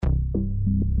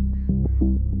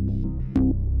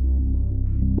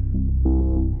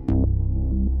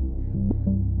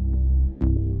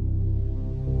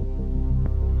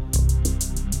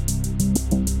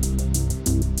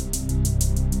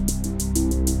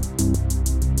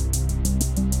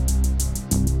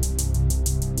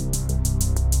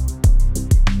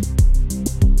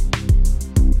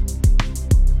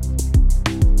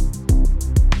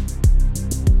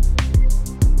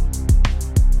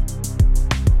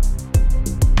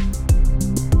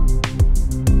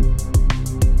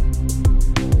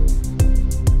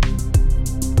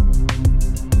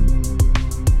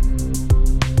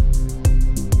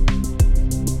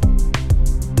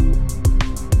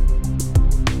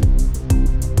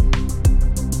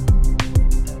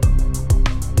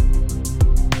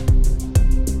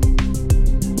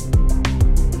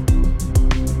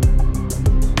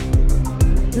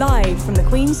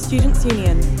Queen's Students'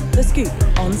 Union, The Scoop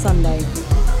on Sunday.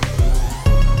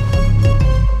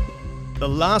 The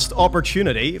last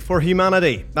opportunity for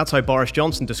humanity. That's how Boris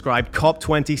Johnson described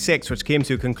COP26, which came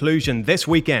to a conclusion this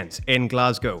weekend in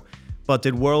Glasgow. But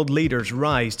did world leaders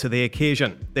rise to the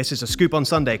occasion? This is a Scoop on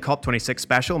Sunday COP26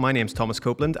 special. My name's Thomas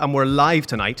Copeland, and we're live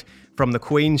tonight from the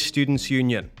Queen's Students'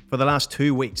 Union. For the last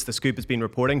 2 weeks, the Scoop has been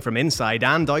reporting from inside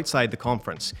and outside the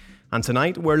conference. And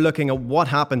tonight, we're looking at what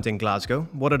happened in Glasgow,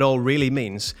 what it all really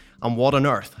means, and what on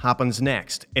earth happens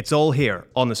next. It's all here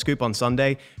on the Scoop on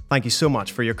Sunday. Thank you so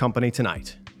much for your company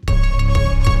tonight.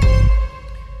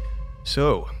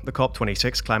 So, the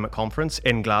COP26 climate conference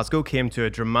in Glasgow came to a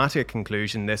dramatic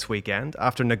conclusion this weekend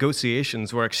after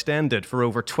negotiations were extended for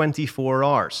over 24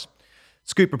 hours.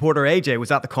 Scoop reporter AJ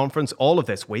was at the conference all of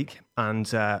this week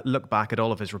and looked back at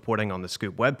all of his reporting on the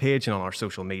Scoop webpage and on our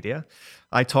social media.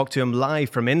 I talked to him live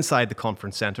from inside the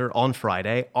conference centre on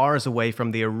Friday, hours away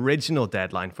from the original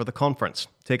deadline for the conference.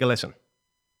 Take a listen.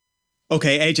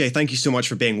 Okay, AJ, thank you so much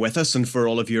for being with us and for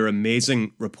all of your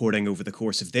amazing reporting over the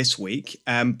course of this week.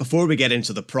 Before we get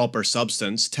into the proper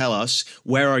substance, tell us,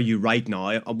 where are you right now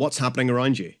and what's happening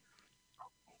around you?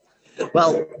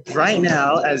 Well, right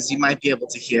now, as you might be able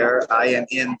to hear, I am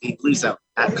in the Blue Zone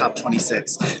at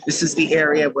COP26. This is the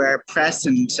area where press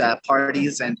and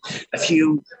parties and a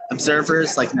few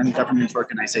observers, like non-government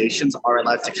organizations, are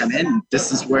allowed to come in.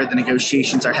 This is where the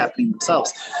negotiations are happening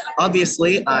themselves.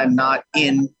 Obviously, I'm not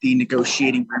in the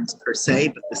negotiating rooms per se,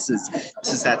 but this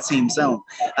is that same zone.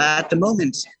 At the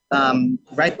moment,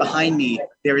 right behind me,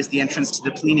 there is the entrance to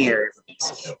the plenary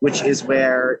rooms, which is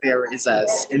where there is an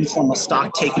informal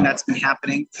stock taking that's been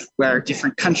happening, where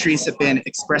different countries have been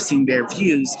expressing their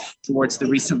views towards the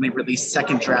recently released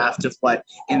second draft of what,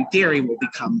 in theory, will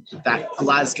become that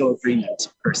Glasgow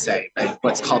Agreement, per se, right?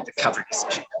 What's called the cover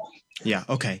decision. Yeah,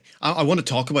 okay. I want to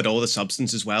talk about all the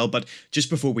substance as well, but just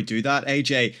before we do that,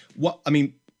 AJ,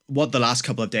 what the last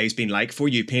couple of days been like for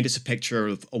you? Paint us a picture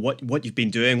of what you've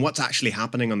been doing, what's actually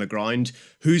happening on the ground,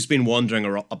 who's been wandering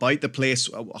about the place,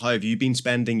 how have you been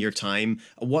spending your time,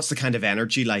 what's the kind of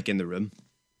energy like in the room?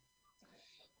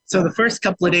 So the first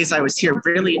couple of days I was here,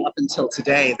 really up until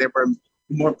today, there were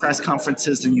more press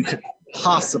conferences than you could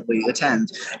possibly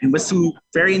attend, and with some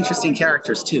very interesting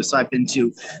characters too. So I've been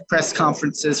to press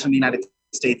conferences from the United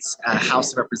States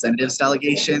House of Representatives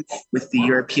delegation with the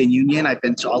European Union. I've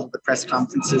been to all of the press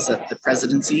conferences that the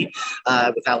presidency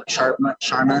with Alex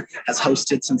Sharma has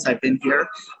hosted since I've been here.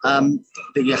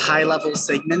 The high-level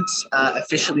segment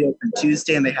officially opened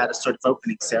Tuesday, and they had a sort of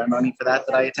opening ceremony for that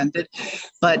I attended.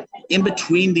 But in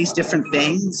between these different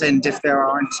things, and if there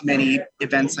aren't many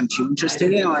events I'm too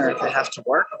interested in or if I have to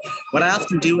work, what I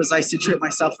often do is I situate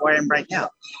myself where I am right now.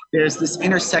 There's this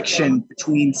intersection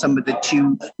between some of the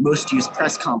two most used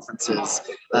press conference rooms.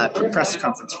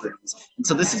 And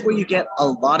so this is where you get a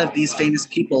lot of these famous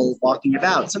people walking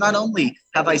about. So not only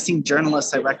have I seen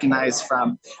journalists I recognize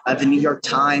from the New York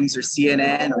Times or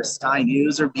CNN or Sky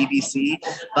News or BBC,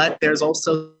 but there's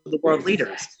also the world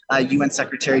leaders. UN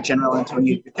Secretary General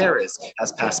Antonio Guterres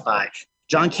has passed by.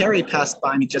 John Kerry passed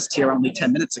by me just here only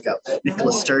 10 minutes ago.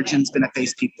 Nicola Sturgeon's been a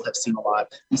face people have seen a lot,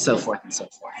 and so forth and so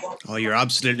forth. Oh, you're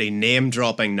absolutely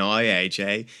name-dropping now,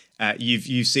 AJ.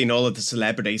 You've seen all of the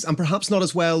celebrities, and perhaps not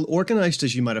as well organised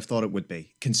as you might have thought it would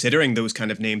be, considering those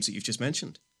kind of names that you've just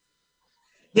mentioned.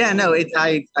 Yeah, no,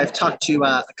 I've talked to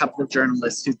a couple of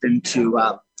journalists who've been to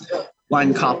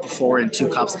one COP before and two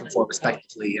COPs before,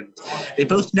 respectively, and they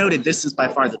both noted this is by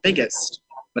far the biggest,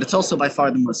 but it's also by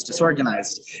far the most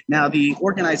disorganized. Now, the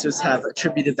organizers have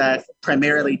attributed that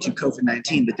primarily to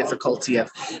COVID-19, the difficulty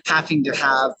of having to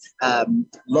have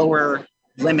lower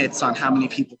limits on how many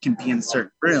people can be in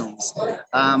certain rooms.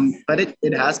 But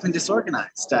it has been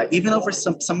disorganized, even over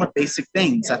some somewhat basic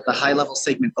things at the high-level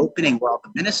segment opening where all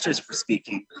the ministers were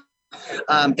speaking,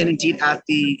 and indeed at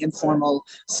the informal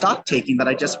stock taking that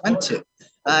I just went to.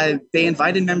 They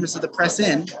invited members of the press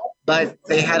in, but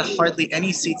they had hardly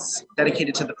any seats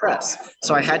dedicated to the press.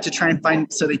 So I had to try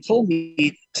and so they told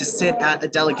me to sit at a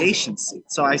delegation seat.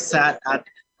 So I sat at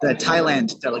the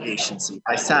Thailand delegation seat.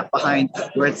 I sat behind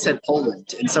where it said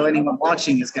Poland. And so anyone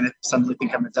watching is going to suddenly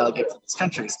think I'm a delegate for these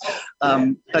countries.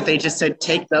 But they just said,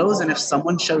 take those. And if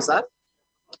someone shows up,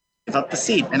 give up the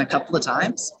seat. And a couple of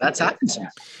times that's happened to me.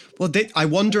 Well, I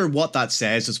wonder what that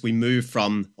says as we move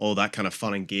from all that kind of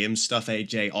fun and games stuff,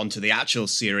 AJ, onto the actual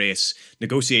serious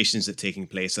negotiations that are taking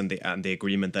place and the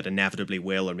agreement that inevitably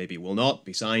will or maybe will not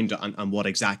be signed and what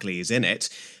exactly is in it.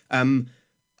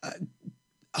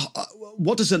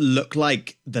 What does it look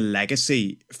like the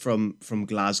legacy from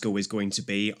Glasgow is going to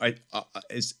be?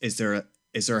 Is there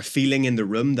a feeling in the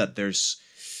room that there's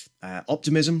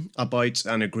optimism about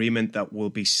an agreement that will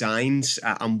be signed,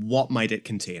 and what might it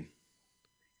contain?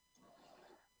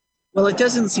 Well, it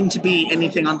doesn't seem to be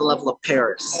anything on the level of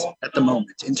Paris at the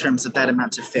moment in terms of that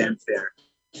amount of fanfare.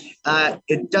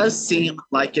 It does seem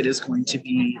like it is going to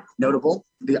be notable.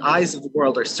 The eyes of the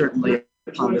world are certainly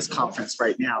upon this conference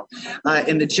right now.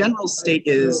 And the general state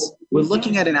is we're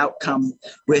looking at an outcome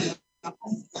with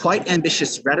quite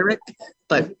ambitious rhetoric,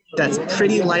 but that's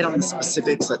pretty light on the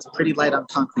specifics, that's pretty light on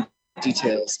concrete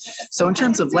details. So in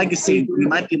terms of legacy, we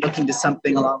might be looking to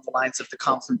something along the lines of the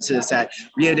conferences at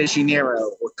Rio de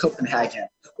Janeiro or Copenhagen,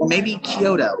 or maybe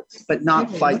Kyoto, but not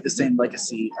quite the same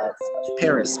legacy of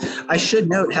Paris. I should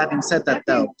note, having said that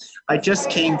though, I just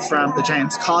came from the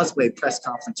Giant's Causeway press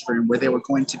conference room where there were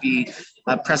going to be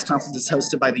press conferences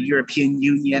hosted by the European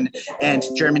Union and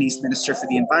Germany's Minister for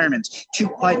the Environment, two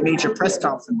quite major press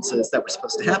conferences that were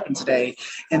supposed to happen today,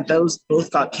 and those both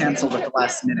got canceled at the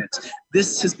last minute.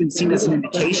 This has been seen as an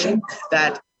indication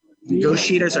that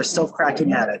negotiators are still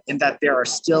cracking at it and that there are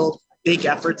still big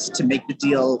efforts to make the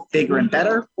deal bigger and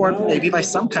better, or maybe by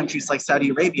some countries like Saudi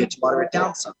Arabia to water it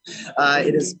down some.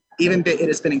 It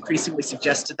has been increasingly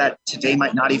suggested that today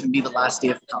might not even be the last day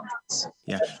of the conference.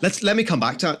 Yeah, let me come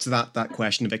back to that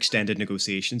question of extended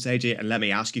negotiations, AJ, and let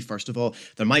me ask you first of all.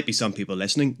 There might be some people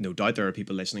listening. No doubt there are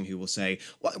people listening who will say,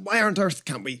 "Why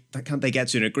can't they get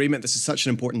to an agreement? This is such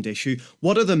an important issue."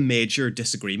 What are the major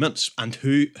disagreements, and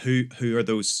who are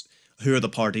those? Who are the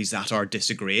parties that are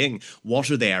disagreeing?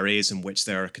 What are the areas in which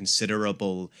there are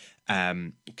considerable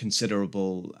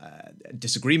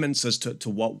disagreements as to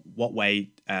what way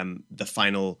the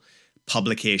final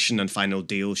publication and final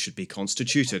deal should be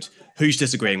constituted? Who's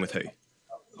disagreeing with who?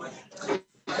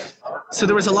 So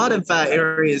there was a lot of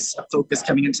areas of focus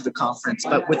coming into the conference,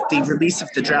 but with the release of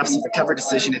the drafts of the cover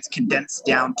decision, it's condensed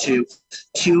down to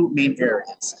two main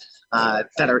areas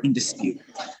that are in dispute: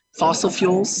 fossil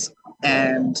fuels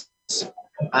and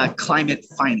climate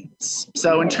finance.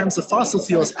 So in terms of fossil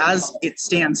fuels, as it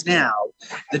stands now,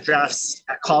 the drafts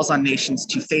calls on nations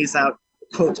to phase out,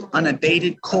 quote,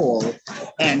 unabated coal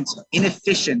and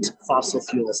inefficient fossil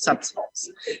fuel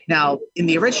subsidies. Now, in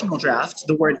the original draft,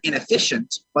 the word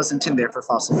inefficient wasn't in there for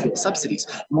fossil fuel subsidies,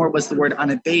 nor was the word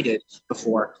unabated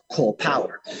before coal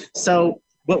power. So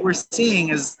what we're seeing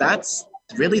is that's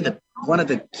really one of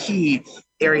the key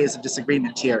areas of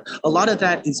disagreement here. A lot of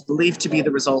that is believed to be the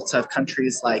result of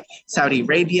countries like Saudi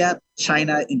Arabia,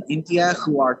 China, and India,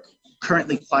 who are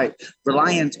currently quite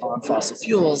reliant on fossil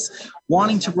fuels,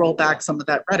 wanting to roll back some of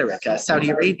that rhetoric. Saudi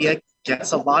Arabia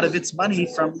gets a lot of its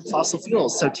money from fossil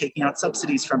fuels, so taking out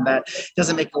subsidies from that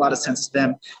doesn't make a lot of sense to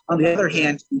them. On the other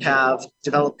hand, you have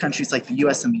developed countries like the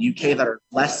US and the UK that are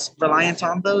less reliant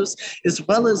on those, as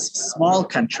well as small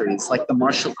countries like the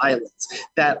Marshall Islands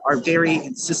that are very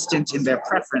insistent in their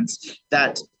preference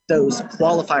that those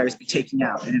qualifiers be taken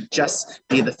out and it just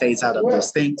be the phase out of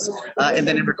those things. And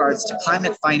then in regards to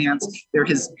climate finance, there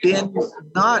has been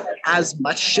not as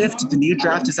much shift. The new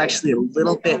draft is actually a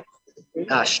little bit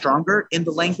stronger in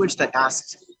the language that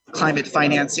asks climate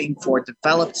financing for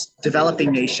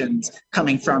developing nations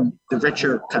coming from the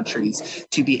richer countries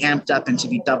to be amped up and to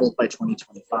be doubled by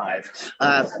 2025.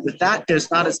 With that,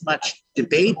 there's not as much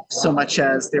debate so much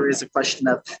as there is a question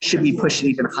of should we push it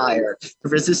even higher. The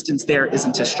resistance there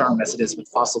isn't as strong as it is with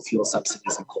fossil fuel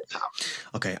subsidies and coal power.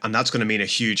 Okay, and that's going to mean a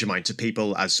huge amount to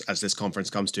people as this conference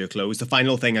comes to a close. The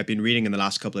final thing I've been reading in the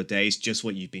last couple of days, just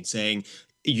what you've been saying,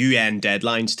 UN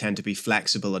deadlines tend to be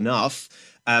flexible enough.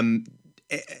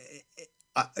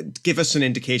 Give us an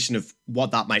indication of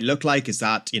what that might look like. Is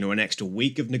that, an extra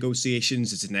week of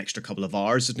negotiations? Is it an extra couple of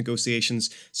hours of negotiations?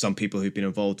 Some people who've been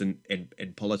involved in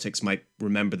politics might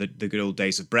remember the good old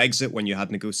days of Brexit when you had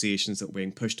negotiations that were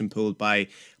being pushed and pulled by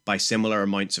similar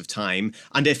amounts of time.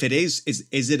 And if it is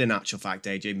it in actual fact,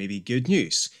 AJ, maybe good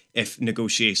news? If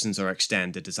negotiations are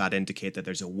extended, does that indicate that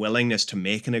there's a willingness to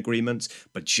make an agreement,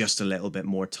 but just a little bit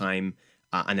more time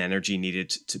and energy needed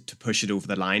to push it over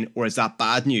the line? Or is that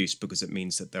bad news because it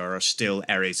means that there are still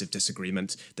areas of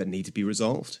disagreement that need to be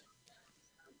resolved?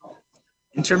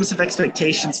 In terms of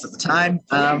expectations for the time,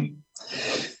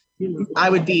 I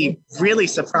would be really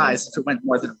surprised if it went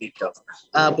more than a week over.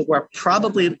 But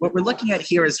what we're looking at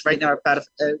here is right now about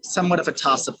somewhat of a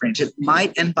toss-up range. It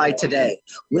might end by today.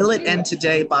 Will it end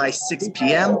today by 6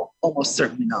 p.m.? Almost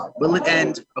certainly not. Will it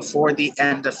end before the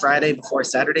end of Friday, before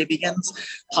Saturday begins?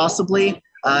 Possibly.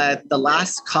 The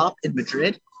last COP in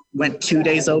Madrid went 2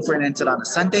 days over and ended on a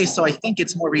Sunday. So I think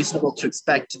it's more reasonable to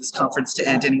expect this conference to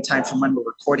end anytime from when we're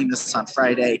recording this on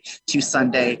Friday to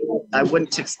Sunday. I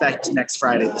wouldn't expect next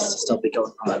Friday this to still be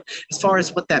going on. As far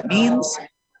as what that means,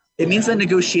 it means that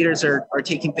negotiators are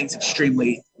taking things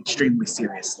extremely, extremely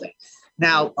seriously.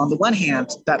 Now, on the one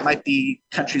hand, that might be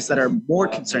countries that are more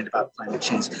concerned about climate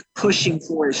change pushing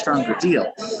for a stronger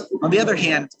deal. On the other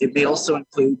hand, it may also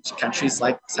include countries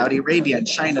like Saudi Arabia and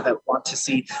China that want to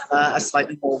see a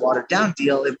slightly more watered down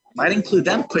deal. It might include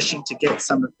them pushing to get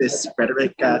some of this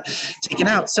rhetoric taken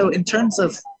out. So in terms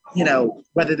of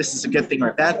whether this is a good thing or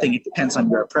a bad thing, it depends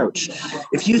on your approach.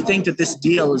 If you think that this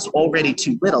deal is already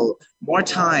too little, more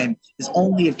time is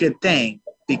only a good thing,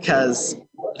 because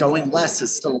going less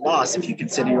is still a loss if you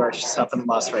consider yourself in a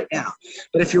loss right now.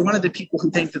 But if you're one of the people who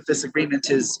think that this agreement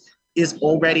is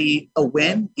already a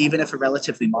win, even if a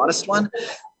relatively modest one,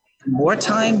 more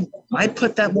time might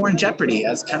put that more in jeopardy,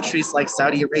 as countries like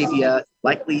Saudi Arabia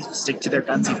likely stick to their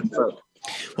guns even further.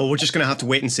 Well, we're just going to have to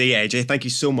wait and see, AJ. Thank you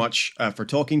so much for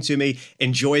talking to me.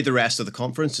 Enjoy the rest of the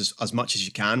conference as much as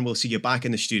you can. We'll see you back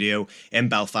in the studio in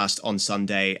Belfast on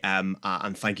Sunday. And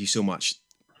thank you so much.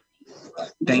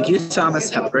 Thank you,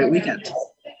 Thomas. Have a great weekend.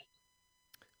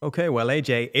 Okay, well,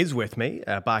 AJ is with me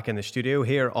back in the studio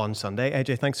here on Sunday.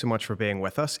 AJ, thanks so much for being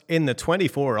with us. In the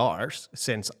 24 hours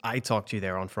since I talked to you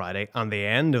there on Friday and the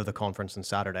end of the conference on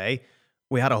Saturday,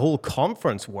 we had a whole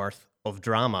conference worth of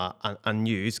drama and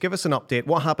news. Give us an update.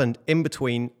 What happened in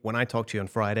between when I talked to you on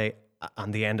Friday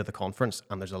and the end of the conference?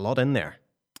 And there's a lot in there.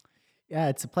 Yeah,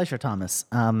 it's a pleasure, Thomas.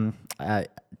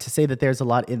 To say that there's a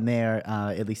lot in there,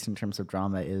 at least in terms of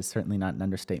drama, is certainly not an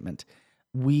understatement.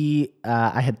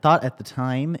 I had thought at the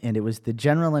time, and it was the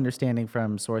general understanding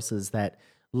from sources, that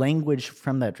language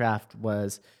from that draft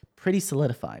was pretty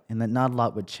solidified and that not a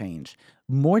lot would change.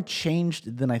 More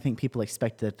changed than I think people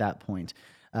expected at that point.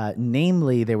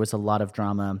 Namely, there was a lot of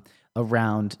drama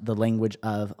around the language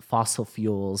of fossil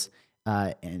fuels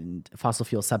and fossil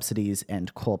fuel subsidies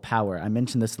and coal power. I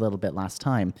mentioned this a little bit last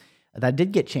time. That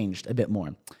did get changed a bit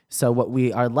more. So what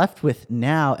we are left with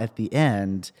now at the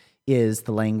end is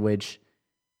the language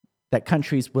that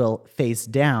countries will phase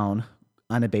down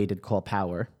unabated coal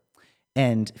power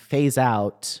and phase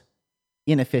out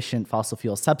inefficient fossil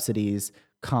fuel subsidies,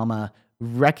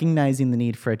 recognizing the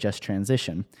need for a just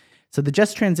transition. So the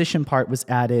just transition part was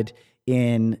added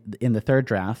in the third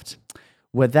draft.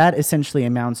 What that essentially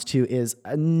amounts to is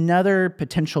another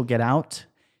potential get out.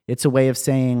 It's a way of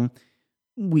saying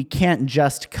we can't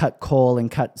just cut coal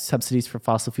and cut subsidies for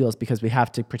fossil fuels because we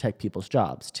have to protect people's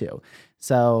jobs too.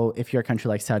 So if you're a country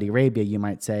like Saudi Arabia, you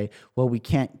might say, well, we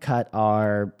can't cut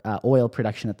our oil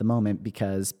production at the moment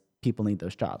because people need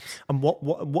those jobs. And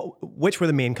which were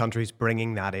the main countries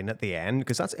bringing that in at the end?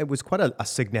 Because it was quite a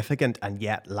significant and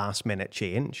yet last minute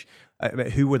change.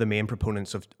 Who were the main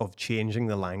proponents of changing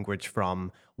the language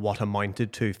from what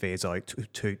amounted to phase out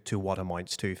to what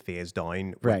amounts to phase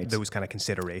down? Right. Those kind of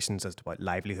considerations as to about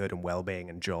livelihood and well-being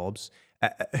and jobs.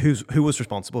 Who was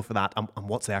responsible for that, and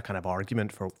what's their kind of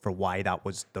argument for why that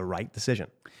was the right decision?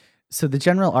 So the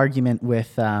general argument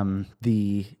with the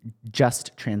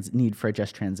need for a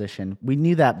just transition, we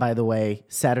knew that, by the way,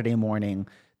 Saturday morning.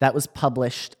 That was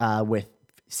published with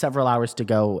several hours to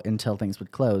go until things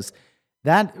would close.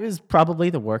 That is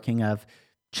probably the working of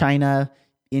China,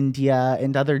 India,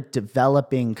 and other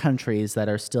developing countries that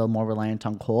are still more reliant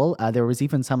on coal. There was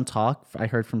even some talk, I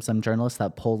heard from some journalists,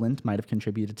 that Poland might have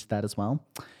contributed to that as well.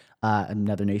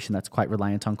 Another nation that's quite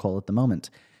reliant on coal at the moment.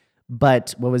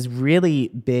 But what was really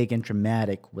big and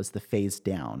dramatic was the phase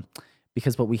down,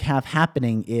 because what we have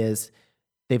happening is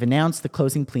they've announced the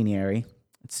closing plenary.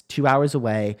 It's 2 hours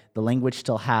away. The language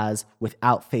still has,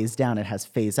 without phase down, it has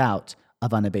phase out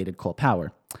of unabated coal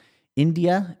power.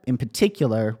 India, in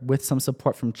particular, with some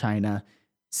support from China,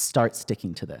 start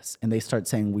sticking to this. And they start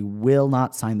saying, we will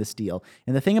not sign this deal.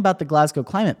 And the thing about the Glasgow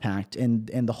Climate Pact and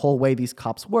the whole way these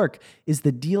COPs work is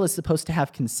the deal is supposed to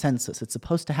have consensus. It's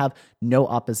supposed to have no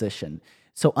opposition.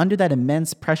 So under that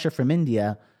immense pressure from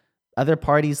India, other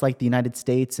parties like the United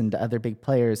States and other big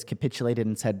players capitulated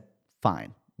and said,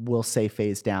 fine, we'll say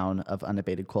phase down of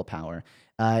unabated coal power.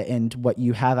 And what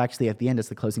you have actually at the end, as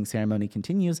the closing ceremony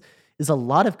continues, is a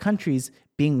lot of countries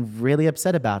being really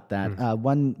upset about that.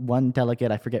 One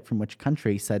delegate, I forget from which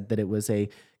country, said that it was a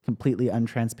completely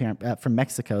untransparent, from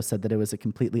Mexico, said that it was a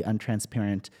completely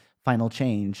untransparent final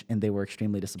change, and they were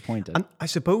extremely disappointed. And I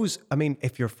suppose, I mean,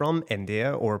 if you're from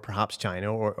India or perhaps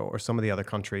China or some of the other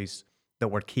countries that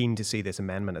were keen to see this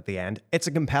amendment at the end, it's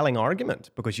a compelling argument,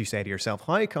 because you say to yourself,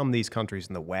 how come these countries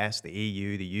in the West, the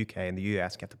EU, the UK, and the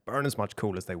US get to burn as much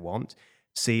coal as they want,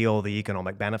 see all the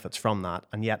economic benefits from that,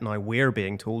 and yet now we're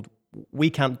being told we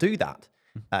can't do that?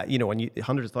 When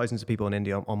hundreds of thousands of people in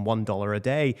India on $1 a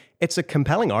day, it's a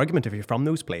compelling argument if you're from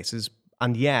those places,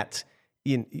 and yet,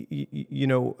 in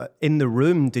the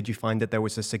room, did you find that there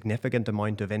was a significant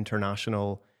amount of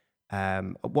international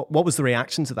What was the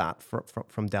reaction to that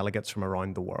from delegates from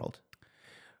around the world?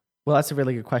 Well, that's a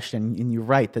really good question, and you're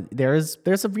right that there's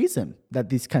a reason that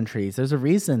there's a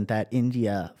reason that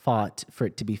India fought for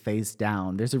it to be phased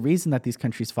down. There's a reason that these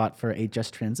countries fought for a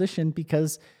just transition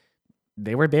because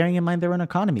they were bearing in mind their own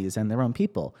economies and their own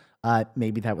people.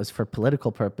 Maybe that was for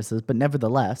political purposes, but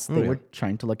nevertheless, they were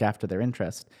trying to look after their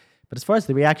interest. But as far as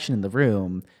the reaction in the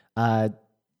room,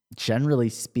 generally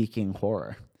speaking,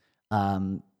 horror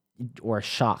or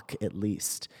shock at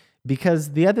least.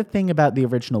 Because the other thing about the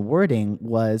original wording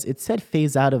was it said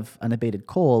phase out of unabated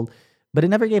coal, but it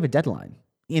never gave a deadline.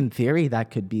 In theory,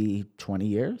 that could be 20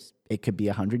 years. It could be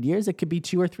 100 years. It could be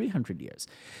 200 or 300 years.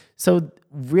 So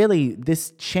really,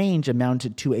 this change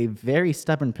amounted to a very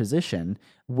stubborn position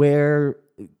where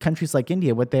countries like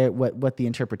India, what the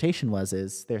interpretation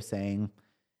is they're saying,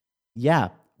 yeah,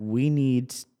 we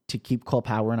need to keep coal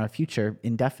power in our future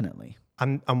indefinitely.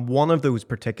 And one of those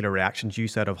particular reactions you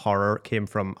said of horror came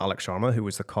from Alex Sharma, who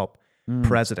was the COP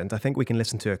president. I think we can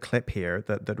listen to a clip here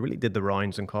that really did the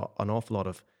rounds and caught an awful lot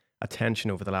of attention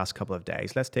over the last couple of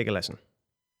days. Let's take a listen.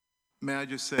 May I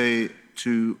just say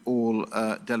to all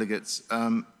delegates,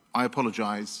 I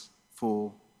apologize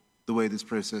for the way this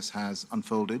process has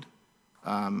unfolded,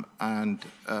 and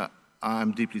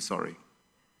I'm deeply sorry.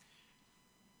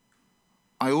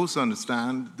 I also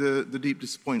understand the deep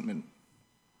disappointment.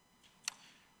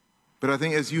 But I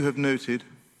think, as you have noted,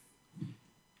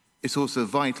 it's also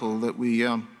vital that we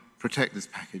protect this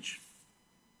package.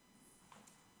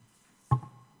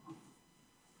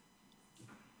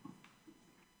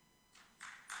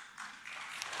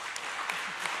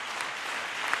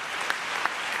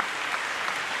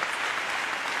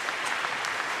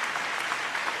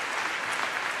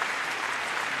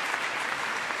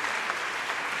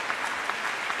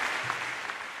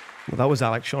 Well, that was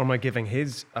Alex Sharma giving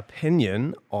his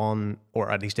opinion on, or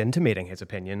at least intimating his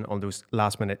opinion on those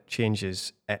last-minute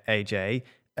changes at AJ.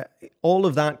 All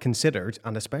of that considered,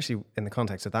 and especially in the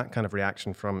context of that kind of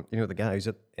reaction from, the guy who's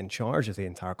in charge of the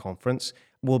entire conference,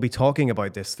 we'll be talking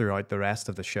about this throughout the rest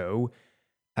of the show.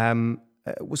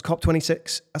 Was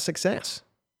COP26 a success?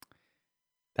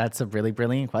 That's a really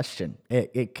brilliant question.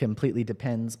 It completely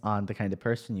depends on the kind of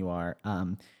person you are.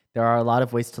 There are a lot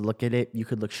of ways to look at it. You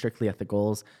could look strictly at the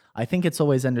goals. I think it's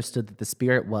always understood that the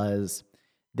spirit was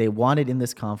they wanted in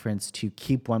this conference to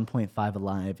keep 1.5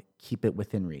 alive, keep it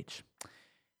within reach.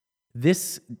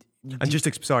 Sorry,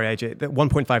 AJ, that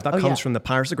 1.5, that comes from the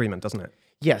Paris Agreement, doesn't it?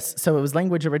 Yes. So it was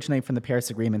language originating from the Paris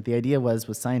Agreement. The idea was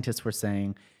scientists were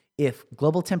saying, if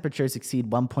global temperatures exceed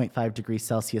 1.5 degrees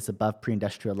Celsius above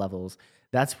pre-industrial levels,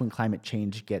 that's when climate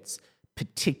change gets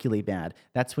particularly bad.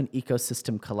 That's when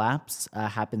ecosystem collapse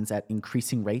happens at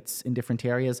increasing rates in different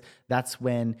areas. That's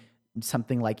when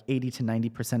something like 80 to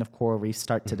 90% of coral reefs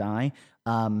start to die.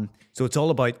 So it's all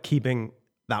about keeping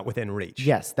that within reach.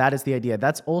 Yes, that is the idea.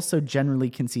 That's also generally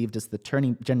conceived as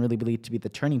generally believed to be the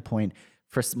turning point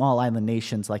for small island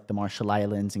nations like the Marshall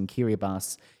Islands and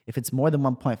Kiribati. If it's more than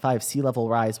 1.5, sea level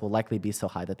rise will likely be so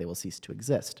high that they will cease to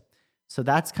exist. So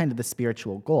that's kind of the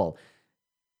spiritual goal.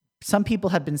 Some people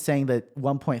have been saying that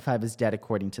 1.5 is dead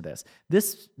according to this.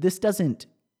 This doesn't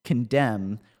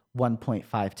condemn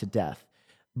 1.5 to death,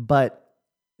 but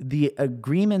the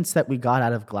agreements that we got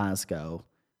out of Glasgow,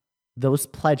 those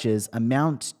pledges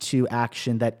amount to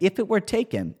action that if it were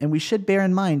taken, and we should bear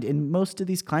in mind in most of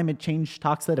these climate change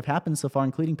talks that have happened so far,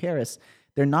 including Paris,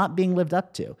 they're not being lived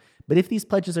up to. But if these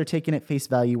pledges are taken at face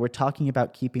value, we're talking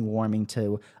about keeping warming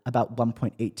to about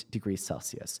 1.8 degrees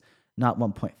Celsius, not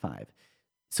 1.5.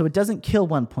 So it doesn't kill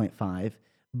 1.5,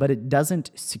 but it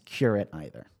doesn't secure it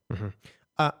either. Mm-hmm.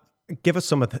 Give us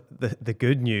some of the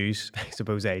good news, I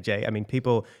suppose, AJ. I mean,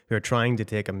 people who are trying to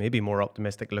take a maybe more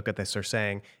optimistic look at this are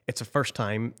saying it's the first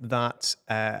time that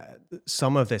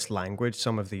some of this language,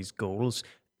 some of these goals,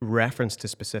 reference to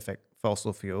specific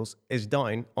fossil fuels is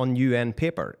down on UN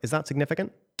paper. Is that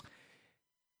significant?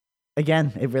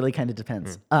 Again, it really kind of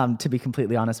depends, to be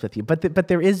completely honest with you. But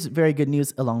there is very good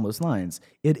news along those lines.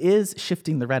 It is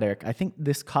shifting the rhetoric. I think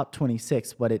this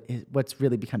COP26, what's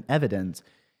really become evident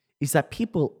is that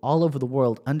people all over the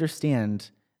world understand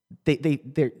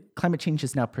their climate change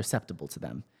is now perceptible to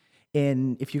them.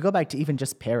 And if you go back to even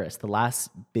just Paris, the last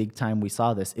big time we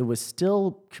saw this, it was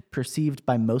still perceived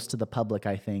by most of the public,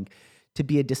 I think, to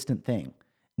be a distant thing.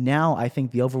 Now, I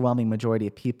think the overwhelming majority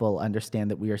of people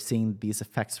understand that we are seeing these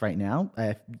effects right now.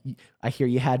 I hear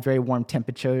you had very warm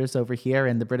temperatures over here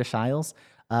in the British Isles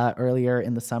earlier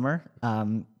in the summer.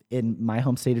 In my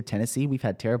home state of Tennessee, we've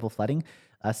had terrible flooding,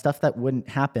 stuff that wouldn't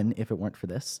happen if it weren't for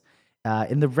this.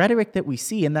 In the rhetoric that we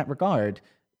see in that regard,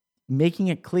 making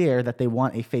it clear that they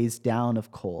want a phase down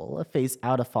of coal, a phase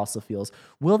out of fossil fuels.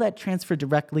 Will that transfer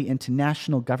directly into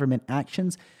national government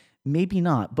actions? Maybe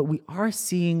not, but we are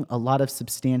seeing a lot of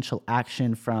substantial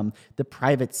action from the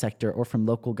private sector or from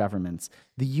local governments.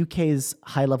 The UK's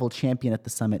high-level champion at the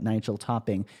summit, Nigel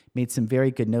Topping, made some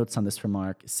very good notes on this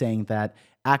remark, saying that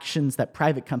actions that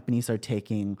private companies are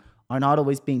taking are not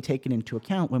always being taken into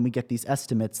account when we get these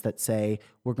estimates that say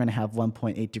we're going to have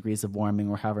 1.8 degrees of warming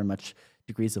or however much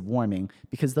degrees of warming,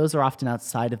 because those are often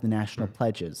outside of the national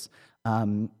pledges.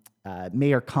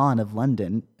 Mayor Khan of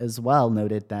London as well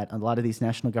noted that a lot of these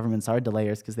national governments are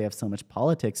delayers because they have so much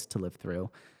politics to live through.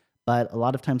 But a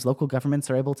lot of times local governments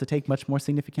are able to take much more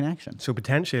significant action. So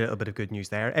potentially a little bit of good news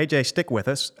there. AJ, stick with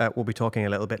us. We'll be talking a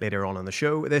little bit later on the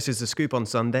show. This is The Scoop on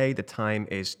Sunday. The time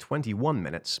is 21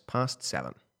 minutes past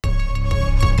 7.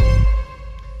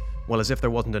 Well, as if there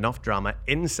wasn't enough drama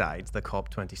inside the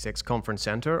COP26 conference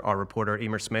centre, our reporter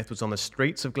Emer Smith was on the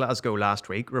streets of Glasgow last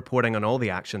week reporting on all the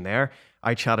action there.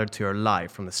 I chatted to her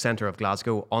live from the centre of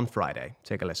Glasgow on Friday.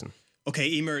 Take a listen. Okay,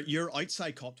 Emer, you're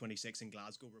outside COP26 in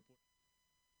Glasgow.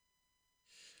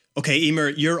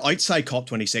 You're outside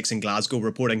COP26 in Glasgow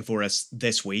reporting for us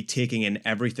this week, taking in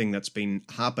everything that's been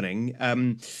happening.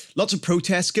 Lots of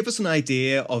protests. Give us an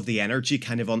idea of the energy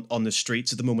kind of on the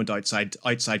streets at the moment outside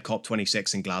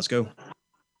COP26 in Glasgow.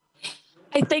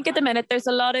 I think at the minute there's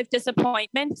a lot of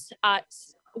disappointment at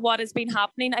what has been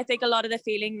happening. I think a lot of the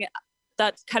feeling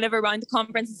that kind of around the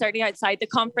conference and certainly outside the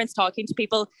conference talking to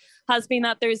people has been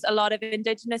that there's a lot of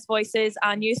Indigenous voices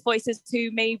and youth voices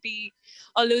who may be,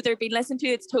 although they're being listened to,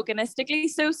 it's tokenistically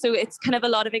so it's kind of a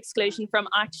lot of exclusion from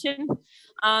action.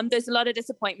 There's a lot of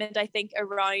disappointment, I think,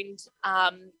 around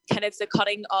kind of the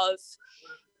cutting of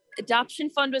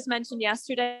adaptation fund was mentioned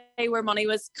yesterday, where money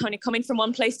was kind of coming from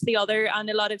one place to the other, and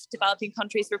a lot of developing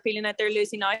countries were feeling that they're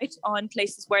losing out on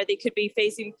places where they could be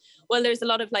facing, well, there's a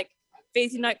lot of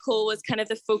phasing out coal was kind of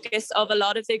the focus of a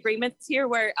lot of the agreements here,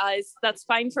 whereas that's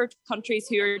fine for countries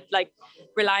who are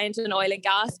reliant on oil and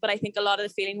gas. But I think a lot of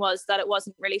the feeling was that it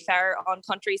wasn't really fair on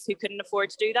countries who couldn't afford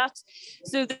to do that.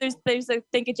 So there's I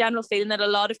think a general feeling that a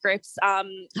lot of groups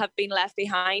have been left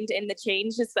behind in the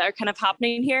changes that are kind of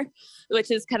happening here,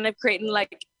 which is kind of creating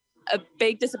a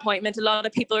big disappointment. A lot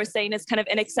of people are saying it's kind of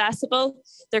inaccessible.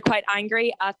 They're quite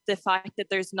angry at the fact that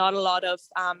there's not a lot of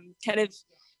kind of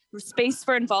space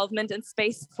for involvement and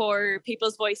space for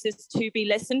people's voices to be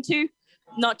listened to,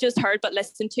 not just heard, but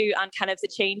listened to, and kind of the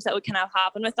change that would kind of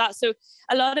happen with that. So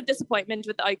a lot of disappointment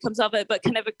with the outcomes of it, but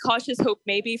kind of a cautious hope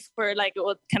maybe for it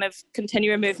will kind of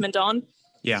continue a movement on.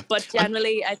 Yeah. But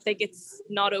generally, I think it's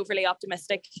not overly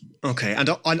optimistic. Okay. And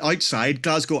on outside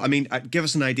Glasgow, I mean, give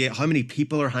us an idea how many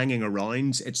people are hanging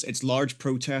around. It's large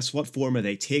protests. What form are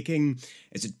they taking?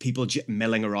 Is it people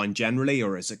milling around generally,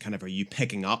 or is it kind of, are you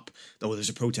picking up, oh, there's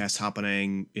a protest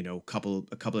happening, a couple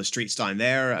of streets down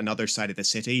there, another side of the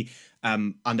city?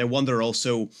 And I wonder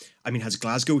also, I mean, has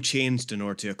Glasgow changed in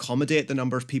order to accommodate the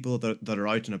number of people that are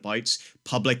out and about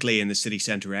publicly in the city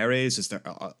centre areas?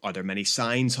 Are there many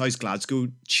signs? How's Glasgow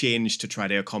changed to try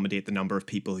to accommodate the number of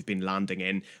people who've been landing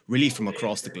in really from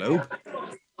across the globe?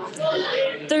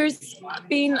 There's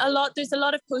a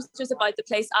lot of posters about the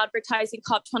place advertising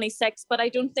COP26, but I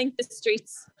don't think the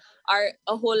streets are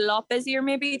a whole lot busier.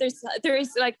 Maybe there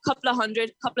is a couple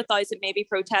of thousand maybe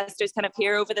protesters kind of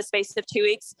here over the space of 2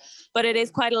 weeks, but it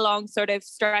is quite a long sort of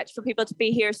stretch for people to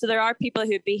be here. So there are people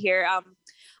who'd be here,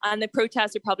 and the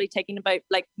protests are probably taking about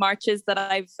marches that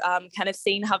I've kind of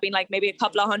seen have been maybe a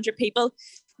couple of hundred people.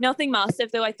 Nothing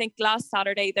massive though. I think last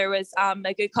Saturday there was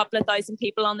a good couple of thousand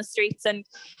people on the streets, and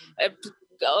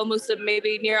almost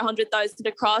maybe near 100,000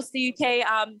 across the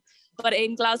UK. But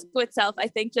in Glasgow itself, I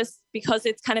think just because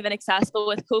it's kind of inaccessible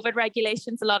with COVID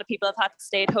regulations, a lot of people have had to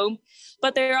stay at home.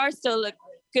 But there are still a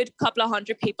good couple of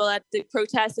hundred people at the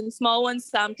protests, and small ones,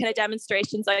 kind of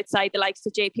demonstrations outside the likes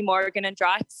of JP Morgan and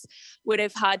Drax would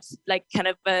have had kind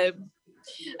of a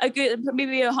good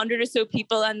maybe 100 or so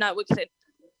people, and that would kind of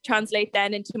translate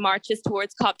then into marches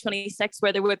towards COP26,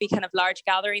 where there would be kind of large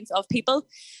gatherings of people.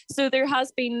 So there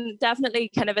has been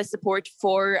definitely kind of a support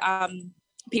for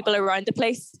people around the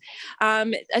place.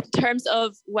 In terms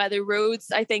of whether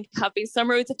roads, I think some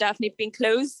roads have definitely been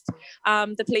closed.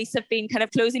 The police have been kind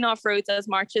of closing off roads as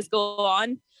marches go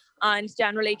on, and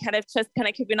generally kind of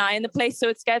keep an eye on the place. So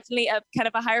it's definitely a kind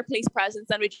of a higher police presence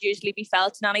than would usually be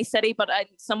felt in any city. But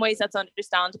in some ways that's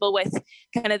understandable with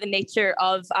kind of the nature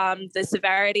of the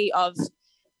severity of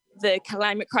the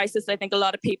climate crisis. I think a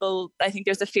lot of people,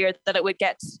 there's a fear that it would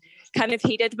get kind of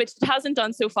heated, which it hasn't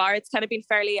done so far. It's kind of been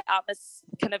fairly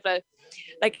kind of a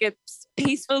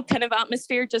peaceful kind of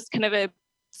atmosphere, just kind of a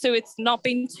So it's not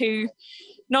been too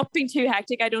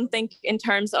hectic, I don't think, in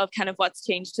terms of kind of what's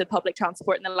changed to public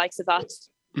transport and the likes of that.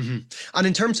 Mm-hmm. And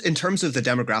in terms of the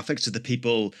demographics of the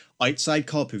people outside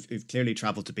COP who've clearly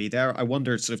travelled to be there, I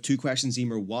wonder sort of two questions,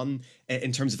 Emer. One,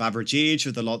 in terms of average age,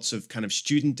 are there lots of kind of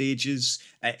student ages?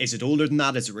 Is it older than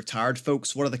that? Is it retired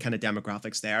folks? What are the kind of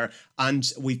demographics there?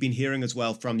 And we've been hearing as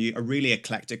well from you a really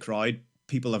eclectic crowd.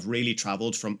 People have really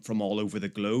travelled from all over the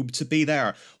globe to be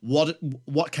there. What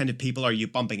kind of people are you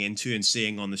bumping into and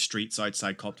seeing on the streets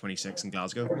outside COP26 in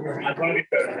Glasgow?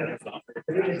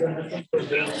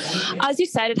 As you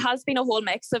said, it has been a whole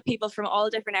mix of people from all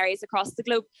different areas across the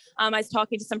globe. I was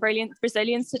talking to some brilliant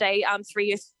Brazilians today, 3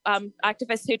 youth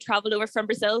activists who travelled over from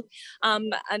Brazil,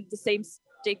 and the same.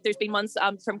 There's been ones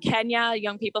from Kenya,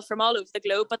 young people from all over the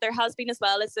globe, but there has been as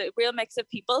well as a real mix of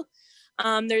people.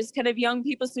 There's kind of young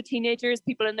people, so teenagers,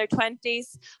 people in their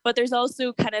 20s, but there's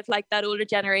also kind of like that older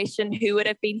generation who would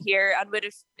have been here and would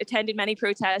have attended many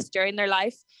protests during their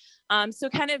life. So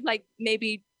kind of like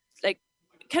maybe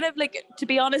to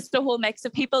be honest, a whole mix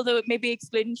of people, though maybe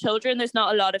excluding children. There's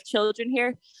not a lot of children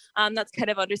here. That's kind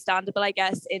of understandable, I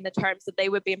guess, in the terms that they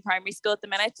would be in primary school at the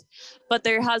minute. But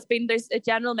there's a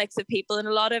general mix of people, and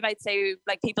a lot of, I'd say,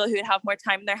 like people who have more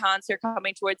time in their hands, who are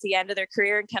coming towards the end of their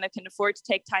career and kind of can afford to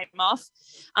take time off.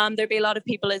 There'd be a lot of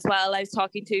people as well I was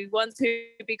talking to, ones who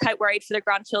would be quite worried for their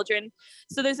grandchildren.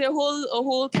 So there's a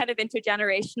whole kind of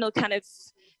intergenerational kind of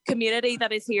community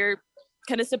that is here,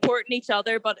 kind of supporting each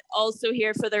other, but also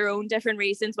here for their own different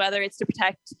reasons, whether it's to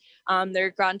protect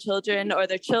their grandchildren or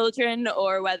their children,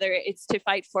 or whether it's to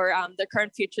fight for the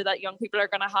current future that young people are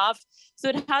going to have. So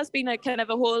it has been a kind of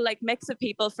a whole like mix of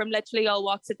people from literally all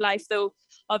walks of life, though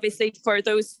obviously for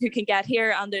those who can get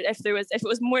here, and if it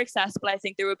was more accessible, I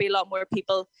think there would be a lot more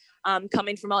people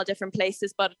coming from all different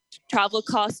places. But travel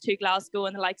costs to Glasgow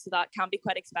and the likes of that can be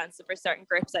quite expensive for certain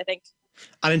groups, I think.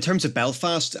 And in terms of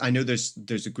Belfast, I know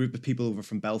there's a group of people over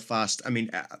from Belfast. I mean,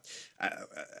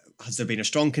 has there been a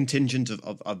strong contingent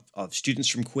of students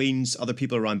from Queen's, other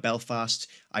people around Belfast?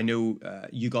 I know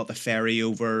you got the ferry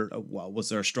over. Was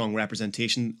there a strong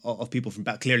representation of people from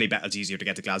Clearly, it's easier to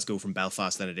get to Glasgow from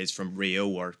Belfast than it is from Rio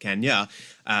or Kenya.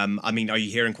 I mean, are you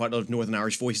hearing quite a lot of Northern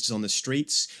Irish voices on the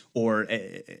streets, or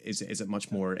is it much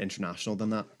more international than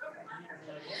that?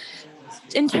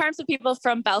 In terms of people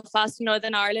from Belfast,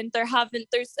 Northern Ireland,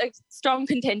 there's a strong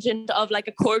contingent of like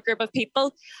a core group of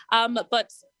people, but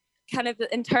kind of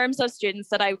in terms of students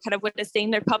that I kind of would have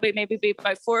seen, there'd probably maybe be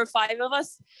about 4 or 5 of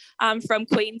us from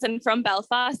Queen's and from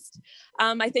Belfast.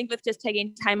 I think with just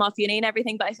taking time off uni and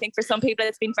everything, but I think for some people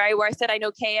it's been very worth it. I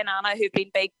know Kay and Anna, who've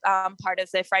been big part of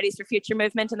the Fridays for Future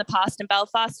movement in the past in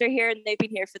Belfast, are here, and they've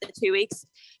been here for the 2 weeks.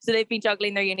 So they've been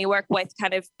juggling their uni work with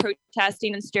kind of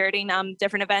protesting and stewarding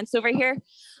different events over here.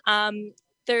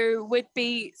 There would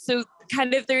be, so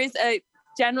kind of there is a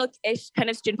general-ish kind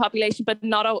of student population, but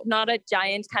not a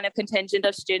giant kind of contingent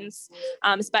of students,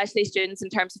 especially students in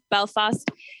terms of Belfast.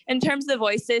 In terms of the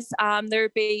voices, there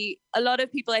would be a lot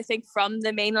of people, I think, from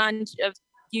the mainland of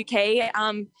UK,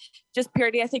 just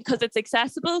purely, I think, because it's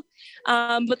accessible.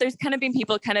 But there's kind of been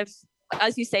people kind of,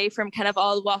 as you say, from kind of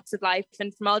all walks of life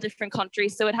and from all different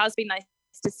countries. So it has been nice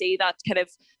to see that kind of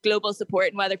global support,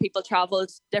 and whether people travelled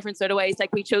different sort of ways.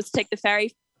 Like we chose to take the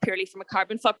ferry purely from a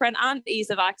carbon footprint and ease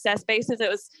of access basis.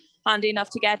 It was handy enough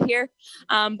to get here.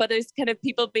 But there's kind of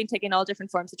people been taking all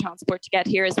different forms of transport to get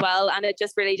here as well. And it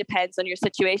just really depends on your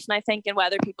situation, I think, and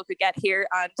whether people could get here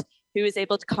and who was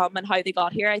able to come and how they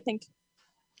got here, I think.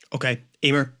 Okay,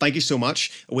 Emer, thank you so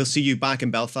much. We'll see you back in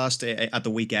Belfast at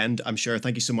the weekend, I'm sure.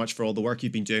 Thank you so much for all the work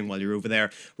you've been doing while you're over there,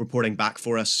 reporting back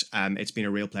for us. It's been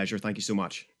a real pleasure. Thank you so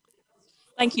much.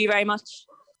 Thank you very much.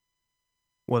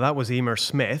 Well, that was Emer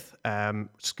Smith,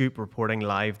 Scoop reporting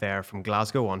live there from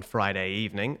Glasgow on Friday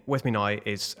evening. With me now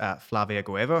is Flavia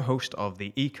Gueva, host of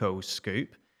the Eco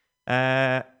Scoop.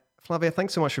 Flavia,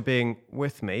 thanks so much for being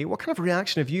with me. What kind of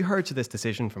reaction have you heard to this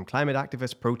decision from climate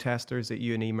activists, protesters that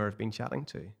you and Emer have been chatting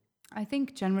to? I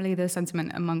think generally the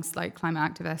sentiment amongst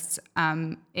climate activists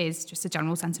is just a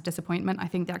general sense of disappointment. I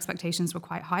think the expectations were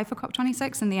quite high for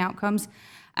COP26 and the outcomes,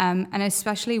 and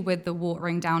especially with the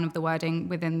watering down of the wording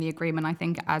within the agreement. I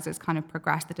think as it's kind of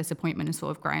progressed, the disappointment has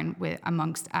sort of grown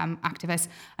amongst activists.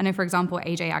 I know, for example,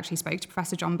 AJ actually spoke to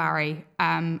Professor John Barry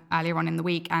earlier on in the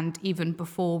week, and even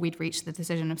before we'd reached the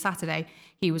decision of Saturday,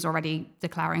 he was already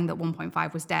declaring that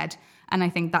 1.5 was dead. And I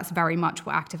think that's very much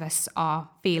what activists are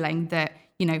feeling, that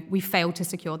we failed to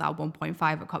secure that 1.5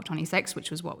 at COP26, which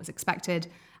was what was expected.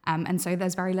 And so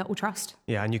there's very little trust.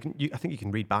 Yeah, and I think you can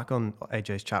read back on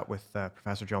AJ's chat with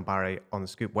Professor John Barry on the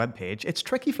Scoop webpage. It's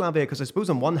tricky, Flavia, because I suppose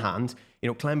on one hand,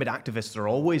 climate activists are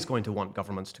always going to want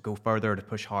governments to go further, to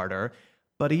push harder.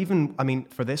 But even, I mean,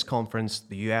 for this conference,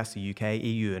 the US, the UK,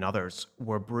 EU and others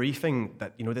were briefing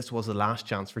that, this was the last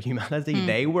chance for humanity.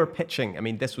 They were pitching. I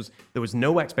mean, there was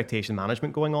no expectation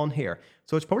management going on here.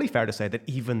 So it's probably fair to say that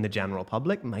even the general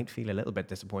public might feel a little bit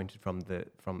disappointed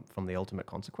from the ultimate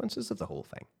consequences of the whole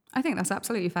thing. I think that's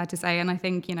absolutely fair to say. And I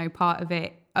think, part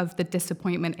of the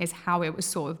disappointment is how it was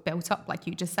sort of built up, like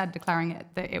you just said, declaring it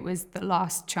that it was the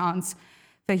last chance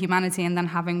for humanity, and then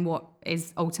having what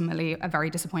is ultimately a very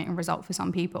disappointing result for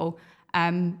some people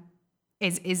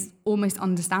is almost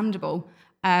understandable.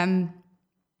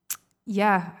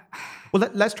 Yeah. Well,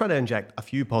 let's try to inject a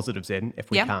few positives in if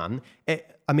we can.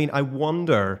 I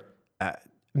wonder,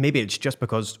 maybe it's just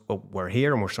because we're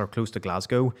here and we're so close to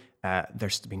Glasgow.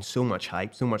 There's been so much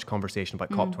hype, so much conversation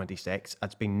about COP26.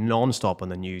 It's been non-stop on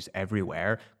the news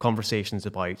everywhere. Conversations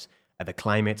about the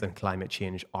climate and climate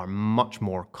change are much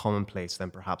more commonplace than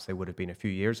perhaps they would have been a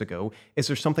few years ago. Is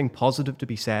there something positive to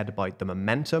be said about the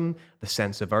momentum, the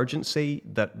sense of urgency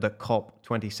that the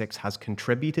COP26 has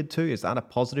contributed to? Is that a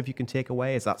positive you can take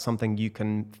away? Is that something you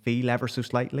can feel ever so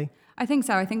slightly? I think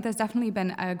so. I think there's definitely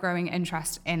been a growing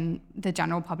interest in the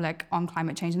general public on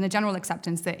climate change and the general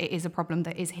acceptance that it is a problem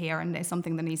that is here and it's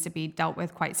something that needs to be dealt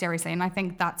with quite seriously. And I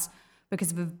think that's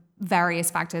because of various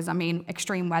factors. I mean,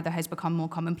 extreme weather has become more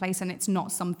commonplace, and it's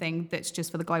not something that's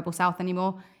just for the global south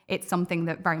anymore. It's something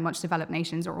that very much developed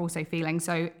nations are also feeling.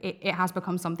 So it has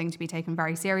become something to be taken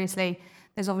very seriously.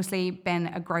 There's obviously been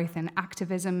a growth in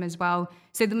activism as well.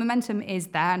 So the momentum is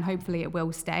there, and hopefully it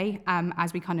will stay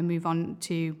as we kind of move on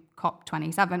to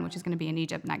COP27, which is going to be in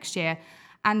Egypt next year.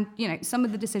 And, some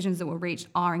of the decisions that were reached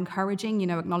are encouraging,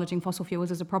 acknowledging fossil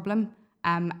fuels as a problem.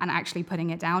 And actually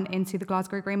putting it down into the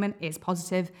Glasgow Agreement is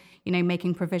positive.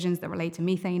 Making provisions that relate to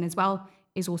methane as well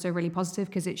is also really positive,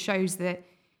 because it shows that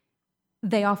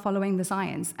they are following the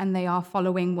science and they are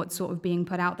following what's sort of being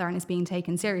put out there and is being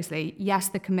taken seriously. Yes,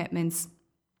 the commitments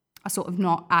are sort of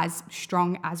not as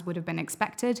strong as would have been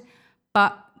expected,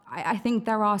 but I think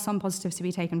there are some positives to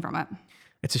be taken from it.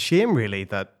 It's a shame, really,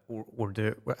 that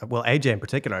AJ in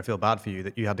particular, I feel bad for you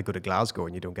that you had to go to Glasgow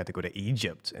and you don't get to go to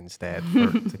Egypt instead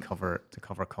to cover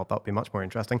COP. That would be much more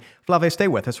interesting. Flavia, stay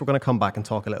with us. We're going to come back and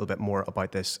talk a little bit more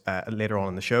about this later on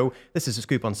in the show. This is The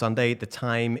Scoop on Sunday. The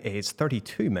time is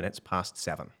 32 minutes past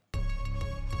 7.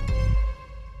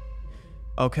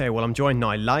 Okay, well, I'm joined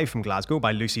now live from Glasgow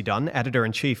by Lucy Dunn,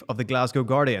 Editor-in-Chief of the Glasgow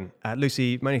Guardian.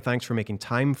 Lucy, many thanks for making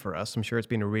time for us. I'm sure it's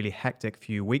been a really hectic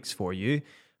few weeks for you.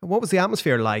 What was the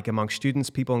atmosphere like among students,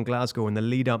 people in Glasgow in the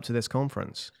lead up to this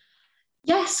conference?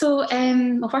 Yeah, so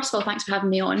well, first of all, thanks for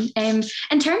having me on. In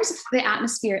terms of the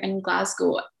atmosphere in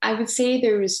Glasgow, I would say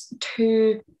there was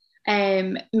two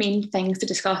main things to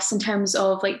discuss in terms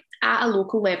of, like, at a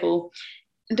local level.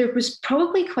 There was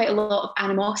probably quite a lot of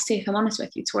animosity, if I'm honest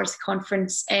with you, towards the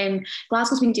conference.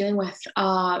 Glasgow's been dealing with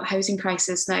a housing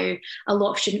crisis now. A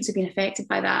lot of students have been affected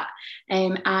by that.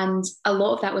 And a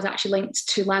lot of that was actually linked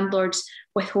to landlords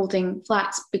withholding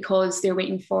flats because they're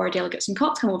waiting for delegates from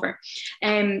COP to come over.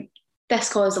 This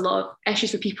caused a lot of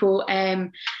issues for people.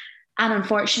 And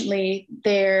unfortunately,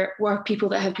 there were people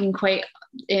that have been quite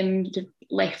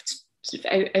left sort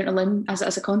of out on a limb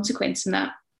as a consequence in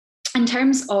that. In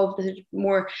terms of the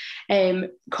more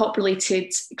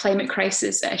COP-related climate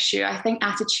crisis issue, I think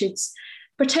attitudes,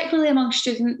 particularly among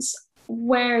students,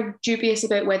 were dubious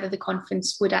about whether the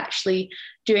conference would actually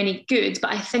do any good.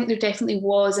 But I think there definitely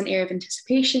was an air of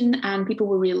anticipation, and people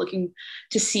were really looking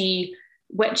to see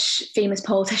which famous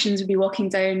politicians would be walking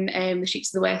down the streets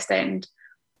of the West End.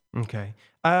 Okay.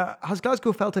 Has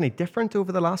Glasgow felt any different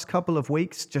over the last couple of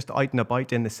weeks, just out and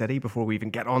about in the city, before we even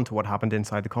get on to what happened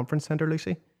inside the conference centre,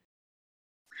 Lucy?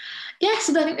 Yeah,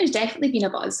 so I think there's definitely been a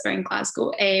buzz around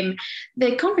Glasgow.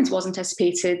 The conference was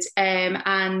anticipated,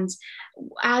 and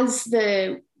as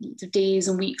the days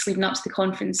and weeks leading up to the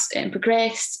conference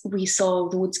progressed, we saw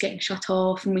roads getting shut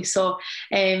off, and we saw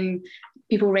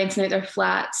people renting out their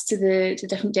flats to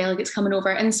different delegates coming over.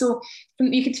 And so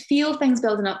you could feel things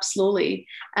building up slowly.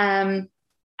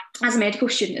 As a medical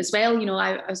student as well,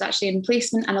 I was actually in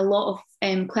placement, and a lot of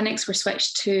clinics were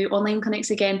switched to online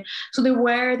clinics again. So there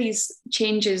were these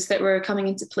changes that were coming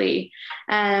into play.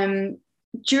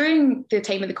 During the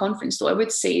time of the conference, though, I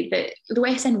would say that the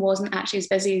West End wasn't actually as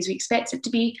busy as we expected it to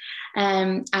be.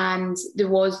 And there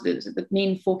was the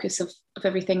main focus of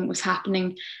everything was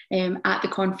happening at the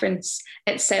conference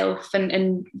itself,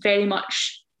 and very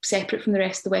much separate from the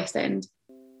rest of the West End.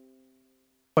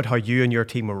 But how you and your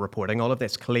team were reporting all of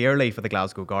this, clearly for the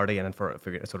Glasgow Guardian and for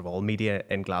sort of all media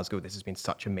in Glasgow, this has been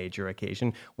such a major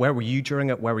occasion. Where were you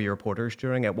during it? Where were your reporters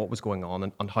during it? What was going on?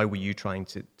 And how were you trying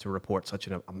to report such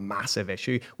a massive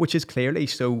issue, which is clearly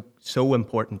so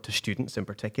important to students in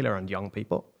particular and young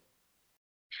people?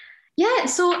 Yeah,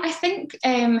 so I think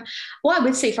what I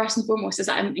would say first and foremost is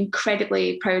that I'm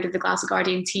incredibly proud of the Glasgow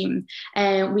Guardian team.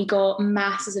 We got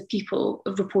masses of people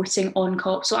reporting on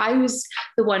COP. So I was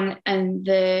the one in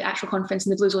the actual conference in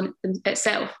the Blue Zone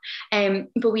itself,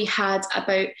 but we had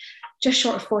about just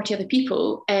short of 40 other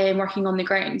people working on the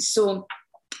ground. So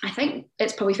I think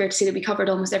it's probably fair to say that we covered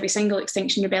almost every single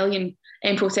Extinction Rebellion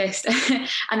protest,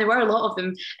 and there were a lot of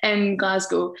them in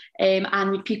Glasgow. And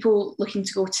with people looking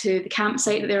to go to the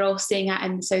campsite that they're all staying at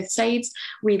in the south sides.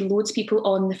 We had loads of people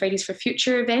on the Fridays for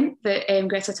Future event that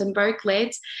Greta Thunberg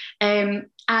led.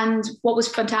 And what was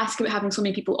fantastic about having so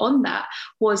many people on that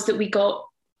was that we got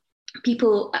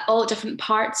people at all different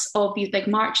parts of these big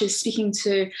marches speaking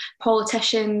to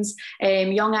politicians,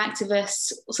 young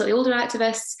activists, slightly older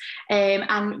activists,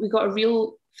 and we got a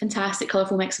real fantastic,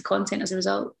 colourful mix of content as a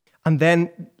result. And then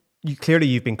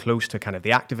you've been close to kind of the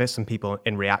activists and people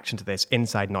in reaction to this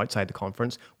inside and outside the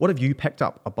conference. What have you picked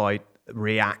up about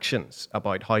reactions,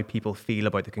 about how people feel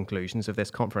about the conclusions of this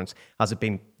conference? Has it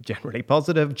been generally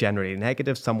positive, generally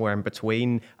negative, somewhere in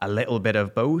between, a little bit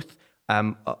of both?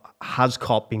 Has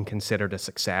COP been considered a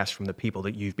success from the people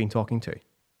that you've been talking to?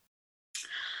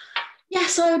 Yeah,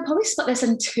 so I would probably split this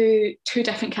into two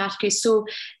different categories. So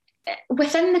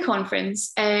within the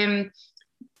conference,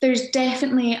 there's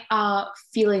definitely a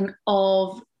feeling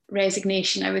of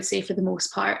resignation, I would say, for the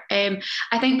most part. I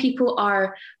think people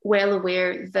are well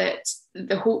aware that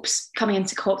the hopes coming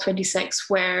into COP26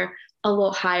 were a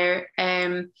lot higher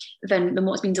than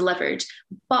what's been delivered.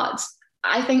 But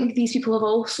I think these people have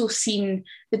also seen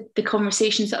the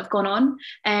conversations that have gone on,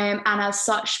 and as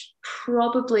such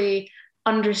probably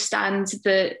understand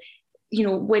that, you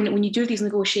know, when you do these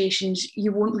negotiations,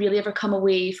 you won't really ever come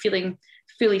away feeling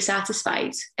fully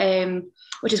satisfied,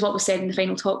 which is what was said in the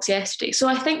final talks yesterday. So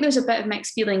I think there's a bit of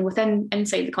mixed feeling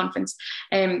inside the conference.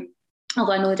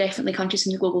 Although I know there are definitely countries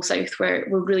in the global south where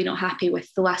we're really not happy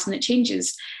with the last minute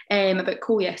changes about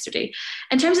coal yesterday.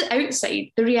 In terms of outside,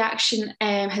 the reaction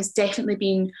has definitely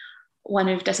been one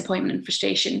of disappointment and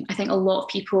frustration. I think a lot of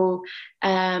people,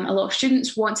 a lot of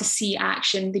students want to see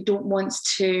action. They don't want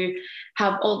to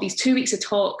have all these 2 weeks of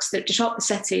talks that disrupt the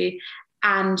city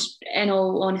and, in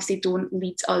all honesty, don't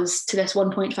lead us to this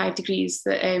 1.5 degrees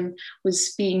that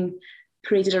was being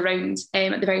paraded around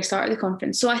at the very start of the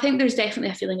conference. So I think there's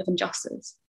definitely a feeling of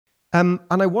injustice. And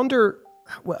I wonder,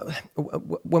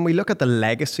 when we look at the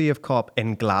legacy of COP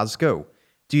in Glasgow,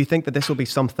 do you think that this will be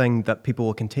something that people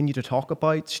will continue to talk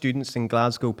about, students in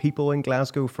Glasgow, people in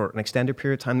Glasgow, for an extended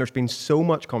period of time? There's been so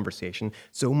much conversation,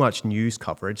 so much news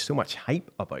coverage, so much hype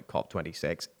about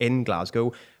COP26 in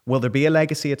Glasgow. Will there be a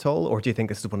legacy at all? Or do you think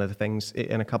this is one of the things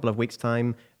in a couple of weeks'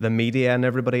 time, the media and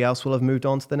everybody else will have moved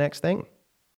on to the next thing?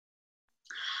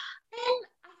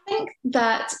 I think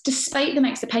that despite the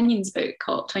mixed opinions about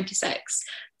COP26,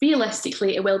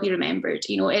 realistically, it will be remembered.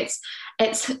 You know, it's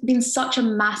been such a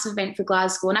massive event for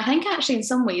Glasgow. And I think actually in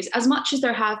some ways, as much as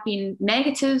there have been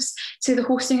negatives to the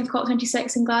hosting of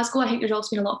COP26 in Glasgow, I think there's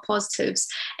also been a lot of positives.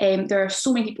 There are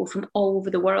so many people from all over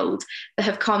the world that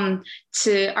have come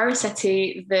to our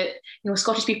city that, you know,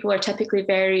 Scottish people are typically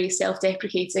very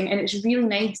self-deprecating. And it's really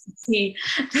nice to see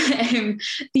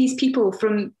these people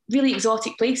from really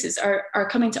exotic places are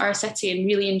coming to our city and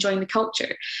really enjoying the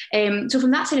culture. So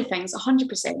from that side of things,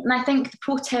 100%. And I think the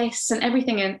protests and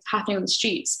everything happening on the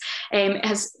streets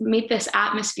has made this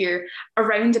atmosphere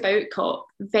around about COP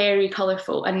very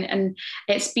colourful. And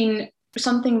it's been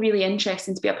something really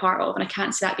interesting to be a part of. And I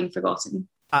can't see that being forgotten.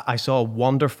 I saw a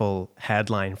wonderful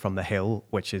headline from The Hill,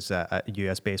 which is a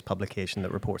US-based publication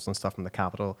that reports on stuff from the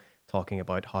capital, talking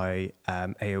about how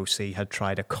AOC had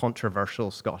tried a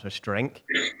controversial Scottish drink.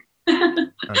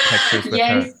 And pictures with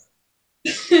her.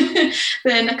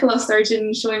 The Nicola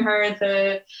Sturgeon showing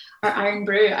her our Iron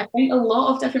Brew. I think a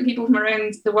lot of different people from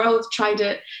around the world tried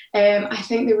it. I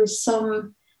think there was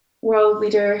some world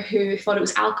leader who thought it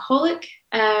was alcoholic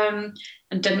and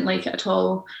didn't like it at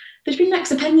all. There's been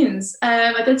mixed opinions.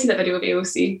 I did see that video of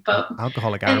AOC, but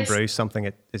alcoholic Iron Brew is something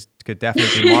that could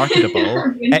definitely be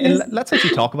marketable. Let's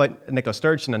actually talk about Nicola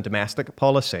Sturgeon and domestic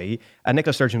policy.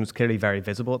 Nicola Sturgeon was clearly very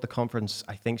visible at the conference.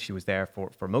 I think she was there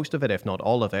for most of it, if not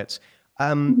all of it.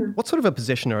 What sort of a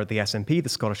position are the SNP, the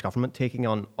Scottish Government, taking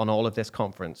on all of this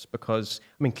conference? Because,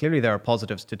 I mean, clearly there are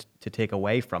positives to take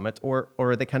away from it, or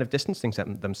are they kind of distancing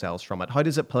themselves from it? How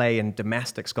does it play in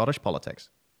domestic Scottish politics?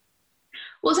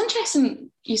 Well, it's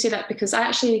interesting you say that, because I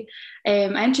actually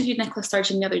I interviewed Nicola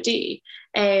Sturgeon the other day,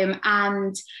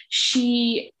 and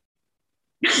she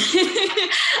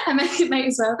I might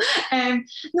as well.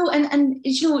 No, and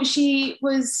you know, she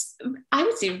was, I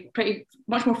would say, pretty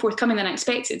much more forthcoming than I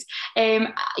expected. You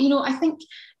know, I think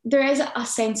there is a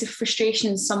sense of frustration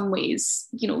in some ways,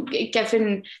 you know,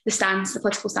 given the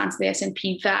political stance of the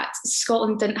SNP, that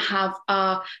Scotland didn't have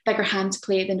a bigger hand to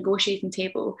play at the negotiating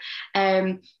table.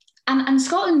 And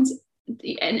Scotland,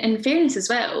 in fairness as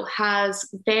well, has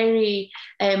very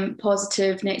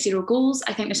positive net zero goals.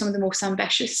 I think they're some of the most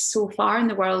ambitious so far in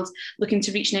the world, looking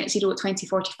to reach net zero at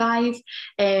 2045,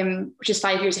 which is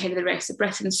 5 years ahead of the rest of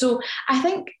Britain. So I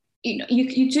think, you know,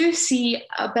 you do see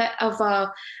a bit of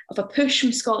a push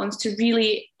from Scotland to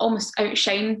really almost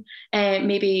outshine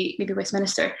maybe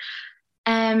Westminster.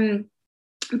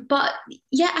 But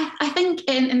yeah, I think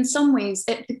in some ways,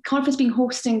 the conference being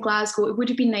hosted in Glasgow, it would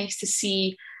have been nice to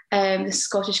see the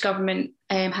Scottish government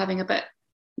having a bit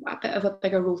of a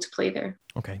bigger role to play there.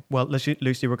 Okay. Well,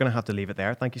 Lucy, we're going to have to leave it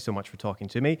there. Thank you so much for talking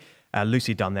to me.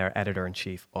 Lucy Dunn there,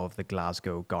 Editor-in-Chief of the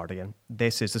Glasgow Guardian.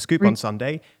 This is The Scoop on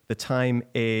Sunday. The time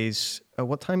is,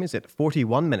 what time is it?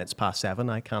 41 minutes past 7.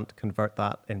 I can't convert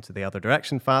that into the other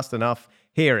direction fast enough.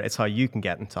 Here is how you can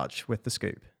get in touch with The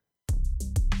Scoop.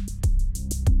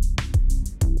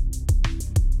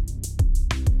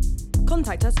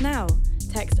 Contact us now.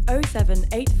 Text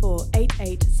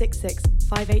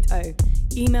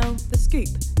 07848866580. Email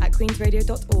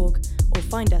thescoop@queensradio.org or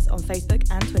find us on Facebook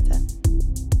and Twitter.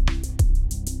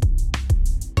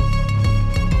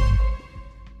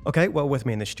 Okay, well, with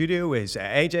me in the studio is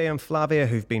AJ and Flavia,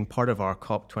 who've been part of our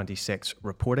COP26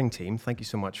 reporting team. Thank you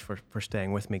so much for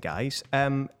staying with me, guys.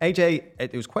 AJ,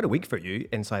 it was quite a week for you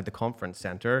inside the conference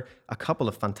centre. A couple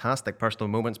of fantastic personal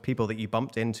moments, people that you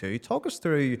bumped into. Talk us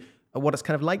through what it's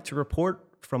kind of like to report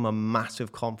from a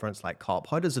massive conference like COP.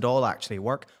 How does it all actually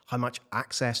work? How much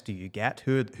access do you get?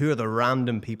 Who are the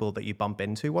random people that you bump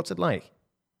into? What's it like?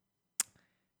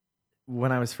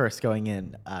 When I was first going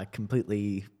in,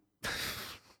 completely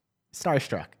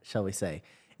starstruck, shall we say.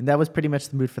 And that was pretty much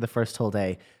the mood for the first whole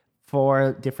day.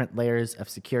 4 different layers of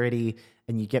security,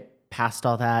 and you get past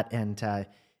all that, and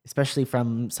especially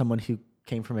from someone who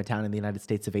came from a town in the United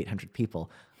States of 800 people.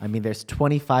 I mean, there's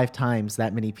 25 times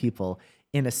that many people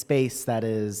in a space that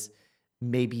is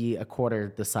maybe a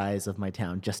quarter the size of my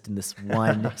town, just in this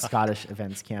one Scottish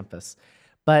events campus.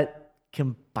 But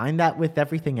combine that with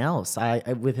everything else.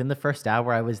 I within the first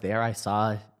hour I was there, I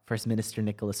saw First Minister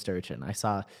Nicola Sturgeon. I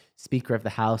saw Speaker of the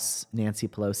House Nancy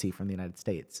Pelosi from the United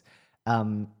States.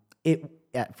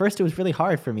 At first it was really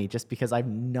hard for me, just because I've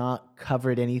not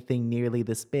covered anything nearly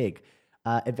this big.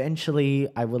 Eventually,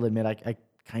 I will admit, I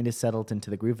kind of settled into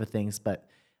the groove of things, but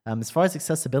as far as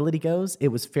accessibility goes, it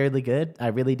was fairly good. I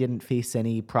really didn't face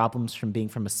any problems from being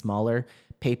from a smaller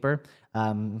paper.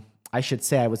 I should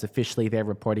say I was officially there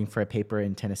reporting for a paper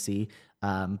in Tennessee,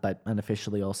 but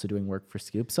unofficially also doing work for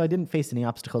Scoop. So I didn't face any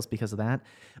obstacles because of that.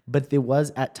 But it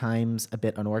was at times a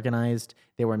bit unorganized.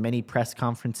 There were many press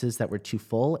conferences that were too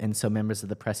full, and so members of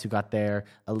the press who got there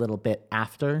a little bit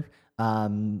after,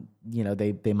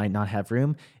 they might not have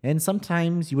room. And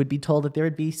sometimes you would be told that there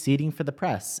would be seating for the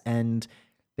press, and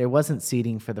there wasn't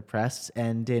seating for the press.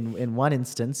 And in one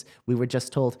instance, we were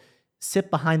just told,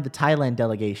 sit behind the Thailand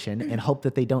delegation and hope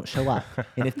that they don't show up.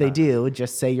 And if they do,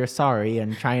 just say you're sorry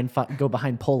and try and go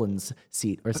behind Poland's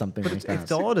seat or something like that.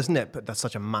 It's odd, isn't it? But that's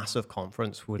such a massive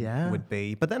conference would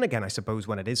be. But then again, I suppose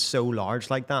when it is so large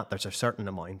like that, there's a certain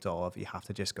amount of, you have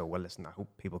to just go, well, listen, I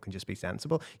hope people can just be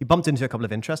sensible. You bumped into a couple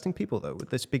of interesting people, though, with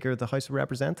the Speaker of the House of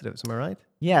Representatives. Am I right?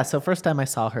 Yeah, so first time I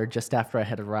saw her, just after I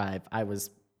had arrived, I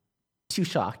was too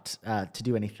shocked to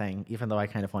do anything, even though I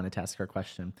kind of wanted to ask her a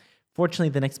question. Fortunately,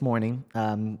 the next morning,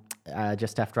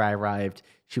 just after I arrived,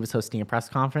 she was hosting a press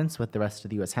conference with the rest of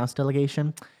the U.S. House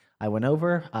delegation. I went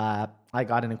over, I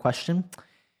got in a question,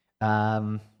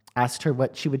 asked her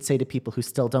what she would say to people who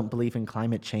still don't believe in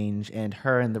climate change, and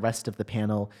her and the rest of the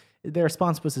panel, their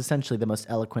response was essentially the most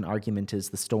eloquent argument is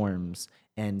the storms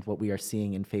and what we are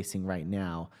seeing and facing right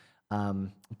now.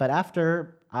 But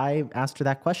after I asked her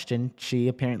that question, she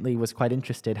apparently was quite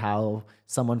interested how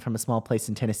someone from a small place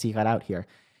in Tennessee got out here.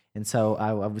 And so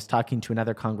I was talking to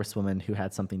another congresswoman who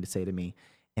had something to say to me,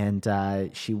 and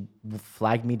she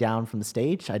flagged me down from the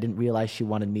stage. I didn't realize she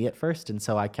wanted me at first, and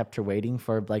so I kept her waiting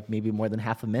for like maybe more than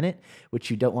half a minute,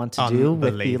 which you don't want to do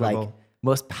with the like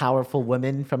most powerful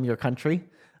women from your country.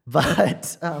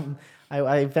 But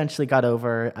I eventually got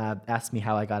over, asked me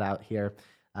how I got out here,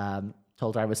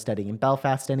 told her I was studying in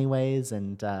Belfast anyways,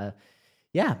 and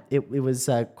it was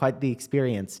quite the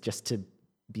experience just to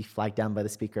be flagged down by the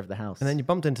Speaker of the House. And then you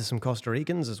bumped into some Costa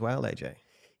Ricans as well, AJ.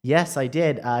 Yes, I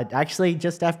did. Actually,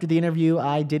 just after the interview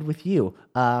I did with you,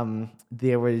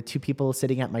 there were two people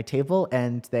sitting at my table,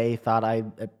 and they thought I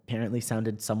apparently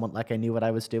sounded somewhat like I knew what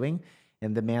I was doing.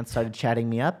 And the man started chatting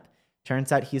me up.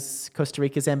 Turns out he's Costa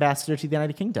Rica's ambassador to the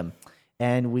United Kingdom.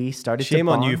 And we started Shame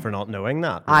to on bond. you for not knowing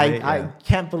that. Really. I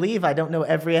can't believe I don't know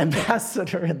every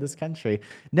ambassador in this country.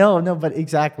 No, but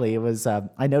exactly. It was,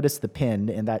 I noticed the pin,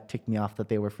 and that ticked me off that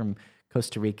they were from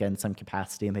Costa Rica in some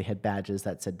capacity, and they had badges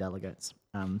that said delegates.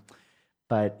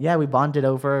 But yeah, we bonded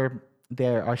over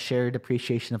our shared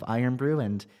appreciation of Iron Brew,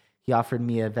 and he offered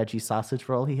me a veggie sausage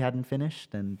roll he hadn't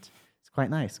finished, and it's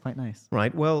quite nice.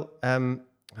 Right. Well,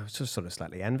 I was just sort of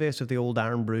slightly envious of the old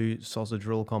Iron Brew sausage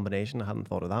roll combination. I hadn't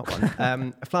thought of that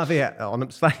one. Flavia, on a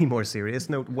slightly more serious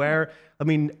note,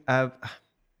 it's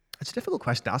a difficult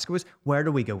question to ask. Where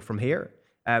do we go from here?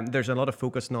 There's a lot of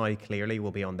focus now, clearly,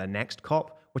 will be on the next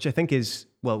COP, which I think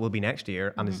will be next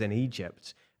year and is in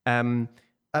Egypt.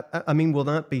 Will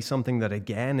that be something that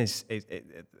again is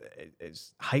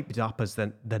hyped up as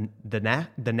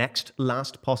the next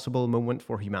last possible moment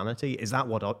for humanity? Is that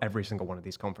what every single one of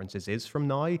these conferences is from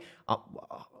now?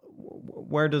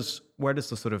 Where does the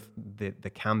sort of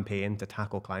the campaign to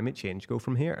tackle climate change go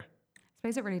from here? I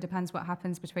suppose it really depends what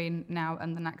happens between now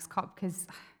and the next COP, because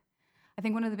I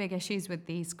think one of the big issues with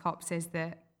these COPs is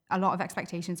that a lot of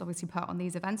expectations obviously put on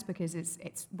these events, because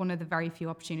it's one of the very few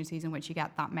opportunities in which you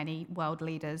get that many world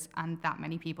leaders and that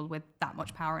many people with that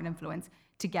much power and influence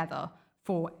together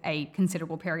for a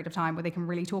considerable period of time, where they can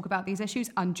really talk about these issues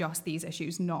and just these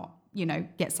issues, not,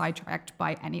 get sidetracked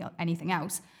by anything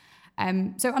else.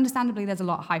 So understandably, there's a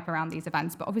lot of hype around these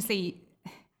events, but obviously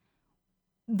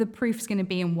the proof's going to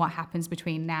be in what happens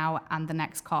between now and the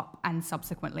next COP, and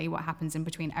subsequently what happens in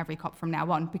between every COP from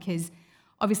now on, because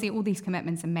obviously all these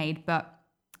commitments are made, but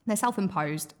they're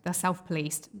self-imposed, they're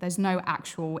self-policed, there's no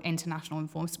actual international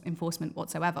enforcement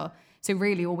whatsoever. So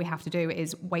really all we have to do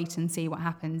is wait and see what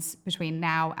happens between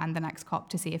now and the next COP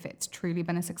to see if it's truly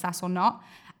been a success or not.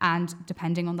 And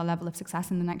depending on the level of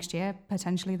success in the next year,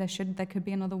 potentially there could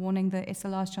be another warning that it's the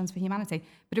last chance for humanity.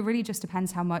 But it really just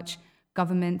depends how much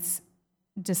governments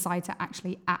decide to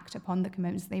actually act upon the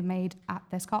commitments they've made at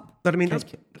this COP. But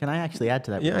can I actually add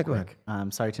to that? Yeah, real go quick?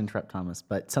 Sorry to interrupt, Thomas,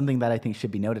 but something that I think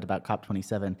should be noted about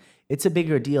COP27, it's a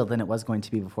bigger deal than it was going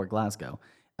to be before Glasgow.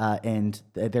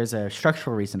 There's a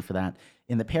structural reason for that.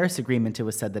 In the Paris Agreement, it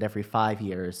was said that every 5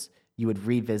 years, you would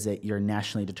revisit your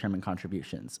nationally determined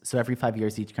contributions. So every 5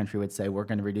 years, each country would say, we're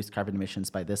going to reduce carbon emissions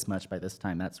by this much, by this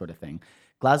time, that sort of thing.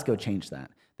 Glasgow changed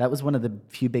that. That was one of the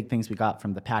few big things we got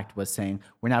from the pact, was saying,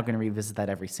 we're now going to revisit that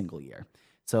every single year.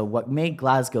 So what made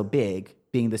Glasgow big,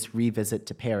 being this revisit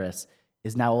to Paris,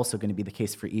 is now also going to be the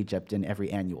case for Egypt in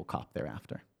every annual COP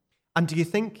thereafter. And do you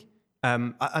think,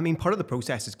 part of the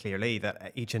process is clearly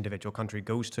that each individual country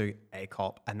goes to a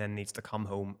COP and then needs to come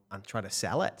home and try to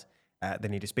sell it. They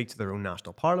need to speak to their own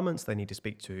national parliaments. They need to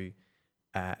speak to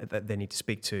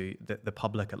the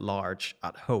public at large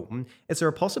at home. Is there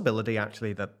a possibility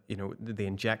actually that the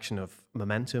injection of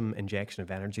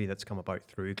energy that's come about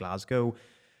through Glasgow,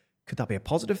 could that be a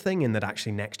positive thing in that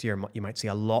actually next year you might see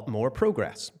a lot more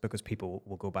progress because people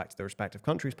will go back to their respective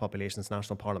countries, populations,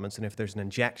 national parliaments, and if there's an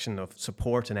injection of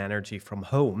support and energy from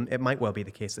home, it might well be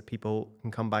the case that people can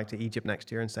come back to Egypt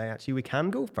next year and say, actually, we can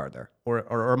go further,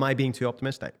 or am I being too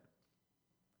optimistic?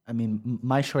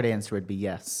 My short answer would be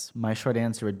yes. My short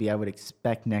answer would be I would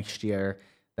expect next year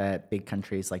that big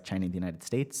countries like China and the United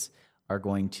States are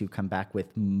going to come back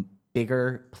with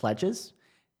bigger pledges.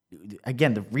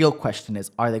 Again, the real question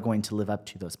is, are they going to live up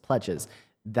to those pledges?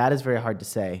 That is very hard to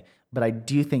say, but I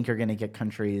do think you're going to get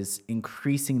countries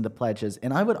increasing the pledges.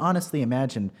 And I would honestly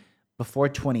imagine before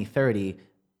 2030,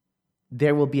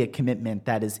 there will be a commitment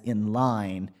that is in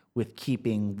line with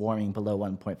keeping warming below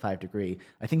 1.5 degree.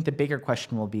 I think the bigger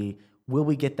question will be, will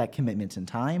we get that commitment in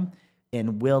time?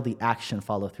 And will the action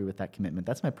follow through with that commitment?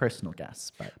 That's my personal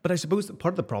guess. But I suppose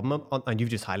part of the problem, and you've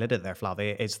just highlighted it there,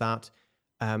 Flavia, is that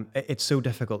it's so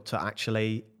difficult to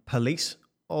actually police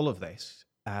all of this.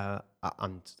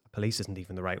 And police isn't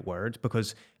even the right word,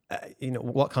 because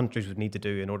what countries would need to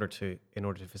do in order to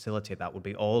facilitate that would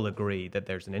be all agree that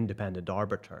there's an independent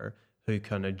arbiter who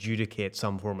can adjudicate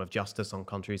some form of justice on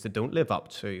countries that don't live up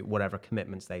to whatever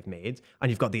commitments they've made. And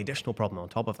you've got the additional problem on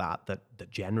top of that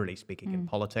generally speaking in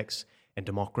politics, in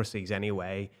democracies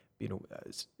anyway,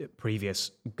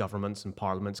 previous governments and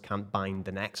parliaments can't bind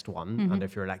the next one. Mm-hmm. And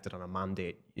if you're elected on a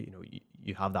mandate,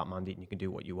 you have that mandate and you can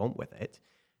do what you want with it.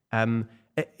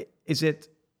 Is it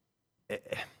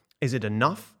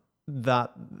enough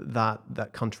that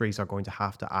countries are going to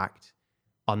have to act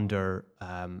under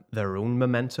their own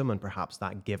momentum and perhaps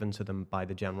that given to them by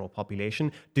the general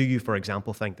population? Do you, for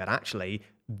example, think that actually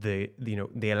the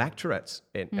electorates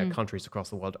in countries across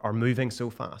the world are moving so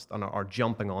fast and are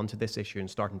jumping onto this issue and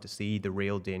starting to see the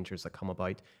real dangers that come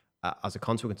about as a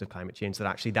consequence of climate change, that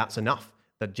actually that's enough,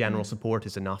 that general support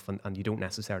is enough, and you don't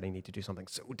necessarily need to do something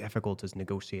so difficult as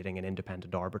negotiating an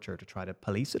independent arbiter to try to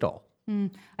police it all?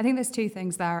 I think there's two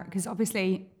things there, because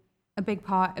obviously a big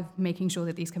part of making sure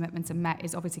that these commitments are met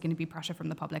is obviously going to be pressure from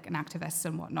the public and activists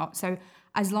and whatnot. So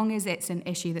as long as it's an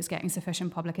issue that's getting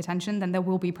sufficient public attention, then there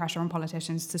will be pressure on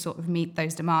politicians to sort of meet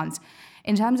those demands.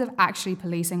 In terms of actually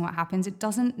policing what happens, it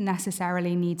doesn't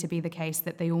necessarily need to be the case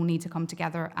that they all need to come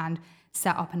together and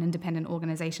set up an independent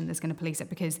organisation that's going to police it,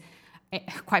 because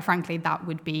quite frankly, that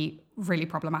would be really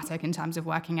problematic in terms of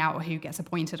working out who gets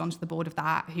appointed onto the board of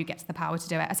that, who gets the power to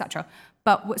do it, etc.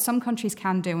 But what some countries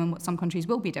can do and what some countries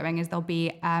will be doing is they'll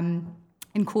be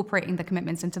incorporating the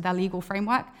commitments into their legal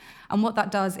framework. And what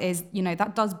that does is,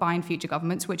 that does bind future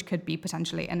governments, which could be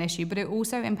potentially an issue, but it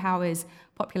also empowers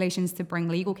populations to bring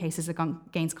legal cases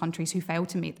against countries who fail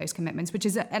to meet those commitments, which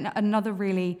is another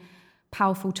really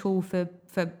powerful tool for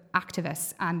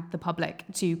activists and the public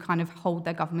to kind of hold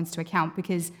their governments to account.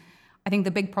 Because I think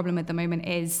the big problem at the moment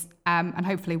is, and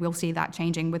hopefully we'll see that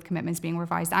changing with commitments being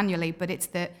revised annually, but it's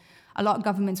that a lot of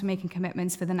governments are making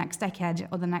commitments for the next decade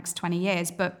or the next 20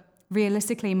 years, but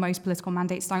realistically most political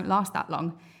mandates don't last that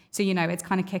long. So, it's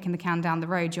kind of kicking the can down the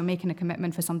road. You're making a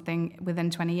commitment for something within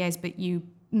 20 years, but you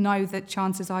know that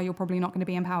chances are you're probably not going to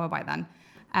be in power by then.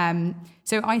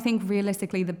 So I think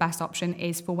realistically the best option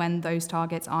is for when those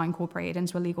targets are incorporated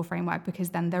into a legal framework,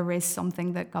 because then there is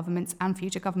something that governments and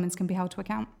future governments can be held to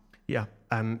account. Yeah.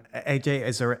 AJ,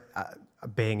 is there,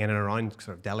 being in and around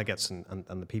sort of delegates and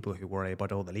the people who worry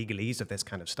about all the legalese of this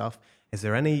kind of stuff, is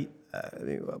there any,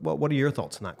 what are your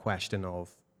thoughts on that question of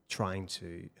trying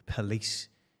to police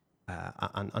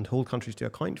and hold countries to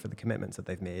account for the commitments that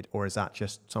they've made? Or is that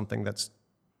just something that's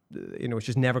it's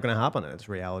just never going to happen. It's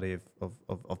reality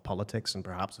of politics and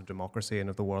perhaps of democracy and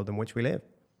of the world in which we live?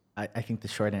 I think the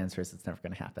short answer is it's never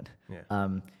going to happen. Yeah.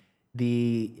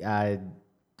 The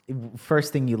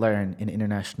first thing you learn in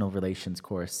international relations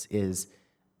course is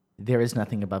there is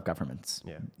nothing above governments.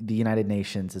 Yeah. The United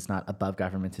Nations is not above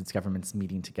governments. It's governments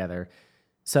meeting together.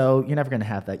 So you're never going to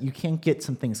have that. You can't get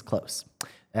some things close.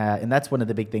 And that's one of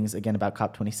the big things, again, about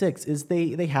COP26 is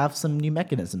they have some new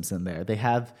mechanisms in there. They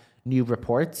have new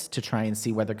reports to try and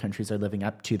see whether countries are living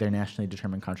up to their nationally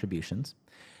determined contributions.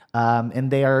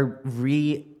 And they are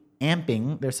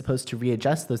they're supposed to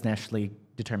readjust those nationally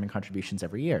determined contributions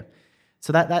every year.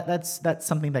 So that's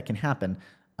something that can happen.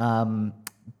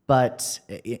 But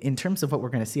in terms of what we're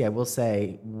going to see, I will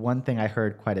say one thing I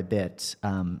heard quite a bit,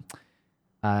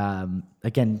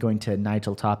 again, going to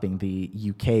Nigel Topping, the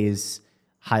UK's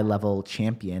high-level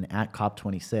champion at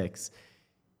COP26,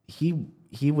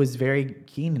 he was very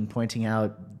keen in pointing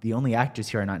out the only actors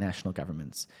here are not national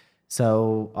governments.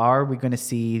 So are we going to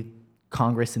see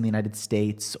Congress in the United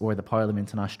States or the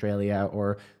Parliament in Australia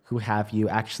or who have you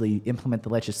actually implement the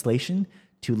legislation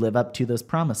to live up to those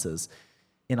promises?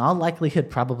 In all likelihood,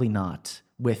 probably not,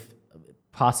 with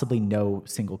possibly no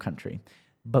single country.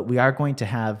 But we are going to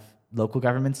have local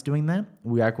governments doing that.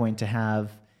 We are going to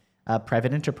have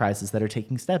private enterprises that are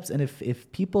taking steps. And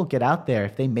if people get out there,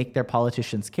 if they make their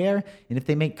politicians care, and if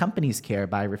they make companies care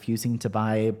by refusing to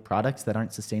buy products that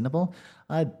aren't sustainable,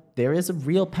 there is a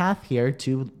real path here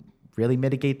to really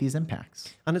mitigate these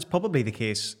impacts. And it's probably the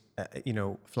case,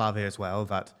 Flavia, as well,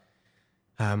 that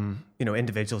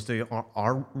individuals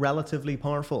are relatively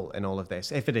powerful in all of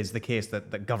this. If it is the case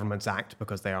that governments act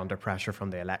because they're under pressure from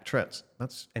the electorate,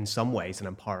 that's in some ways an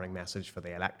empowering message for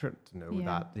the electorate to know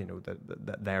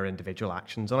that their individual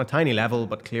actions on a tiny level,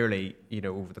 but clearly,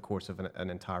 over the course of an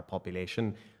entire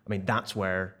population, I mean, that's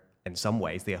where in some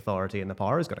ways the authority and the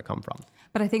power is going to come from.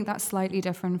 But I think that's slightly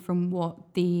different from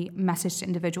what the message to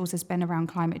individuals has been around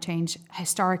climate change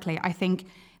historically. I think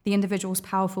the individual's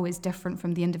powerful is different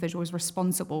from the individual's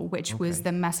responsible, which was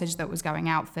the message that was going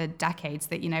out for decades,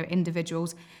 that,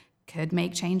 individuals could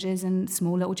make changes and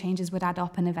small little changes would add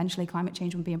up and eventually climate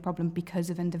change would be a problem because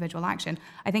of individual action.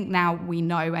 I think now we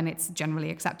know, and it's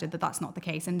generally accepted, that that's not the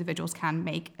case. Individuals can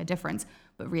make a difference,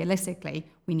 but realistically,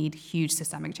 we need huge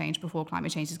systemic change before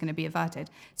climate change is going to be averted.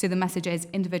 So the message is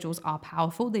individuals are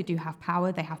powerful. They do have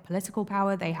power. They have political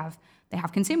power. They have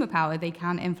consumer power. They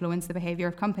can influence the behavior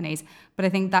of companies. But I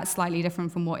think that's slightly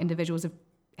different from what individuals have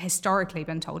historically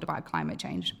been told about climate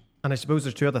change. And I suppose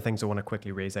there's two other things I want to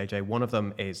quickly raise, AJ. One of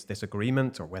them is this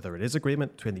agreement, or whether it is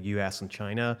agreement, between the US and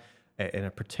China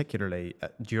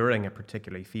during a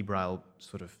particularly febrile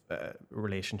sort of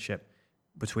relationship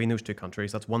between those two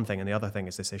countries. That's one thing. And the other thing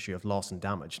is this issue of loss and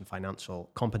damage, and financial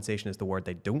compensation is the word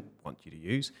they don't want you to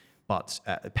use, but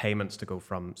payments to go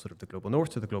from sort of the global north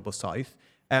to the global south.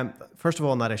 First of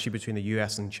all, on that issue between the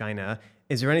US and China,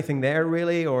 is there anything there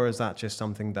really, or is that just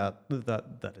something that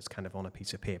is kind of on a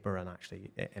piece of paper and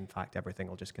actually, in fact, everything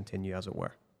will just continue as it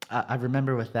were? I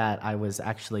remember with that, I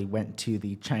went to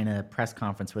the China press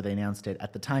conference where they announced it.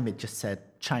 At the time, it just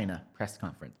said China press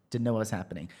conference. Didn't know what was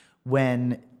happening.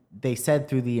 When they said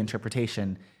through the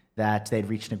interpretation that they'd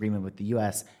reached an agreement with the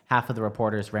U.S., half of the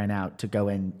reporters ran out to go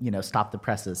and stop the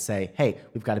presses, say, hey,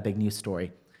 we've got a big news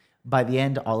story. By the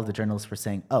end, all of the journalists were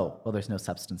saying, oh, well, there's no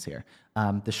substance here.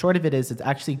 The short of it is it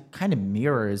actually kind of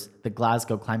mirrors the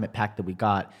Glasgow Climate Pact that we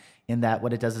got, in that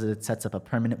what it does is it sets up a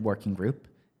permanent working group.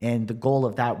 And the goal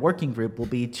of that working group will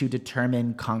be to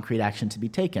determine concrete action to be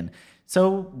taken.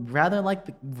 So rather like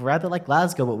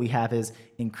Glasgow, what we have is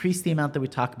increase the amount that we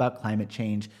talk about climate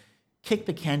change, kick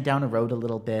the can down the road a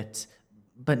little bit,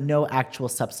 but no actual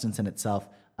substance in itself.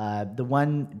 The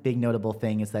one big notable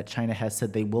thing is that China has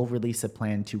said they will release a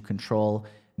plan to control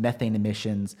methane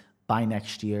emissions by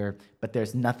next year, but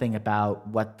there's nothing about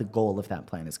what the goal of that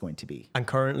plan is going to be. And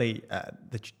currently,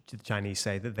 the Chinese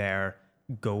say that their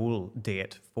goal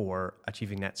date for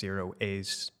achieving net zero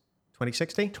is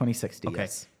 2060? 2060, okay.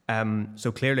 Yes.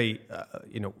 So clearly,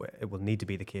 it will need to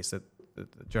be the case that the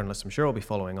journalists, I'm sure, will be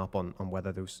following up on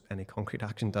whether any concrete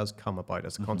action does come about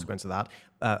as a consequence of that.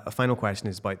 A final question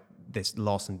is about this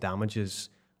loss and damages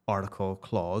article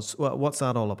clause. Well, what's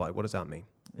that all about? What does that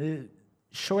mean?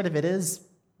 Short of it is,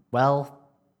 well,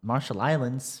 Marshall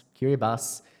Islands,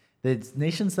 Kiribati, the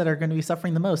nations that are going to be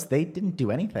suffering the most, they didn't do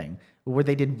anything, or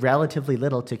they did relatively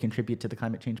little to contribute to the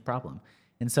climate change problem.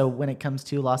 And so when it comes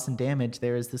to loss and damage,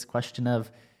 there is this question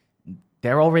of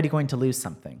they're already going to lose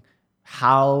something.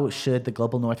 How should the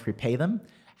global north repay them?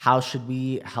 How should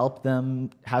we help them?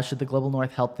 How should the global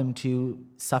north help them to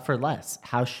suffer less?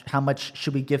 How much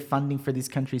should we give funding for these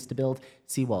countries to build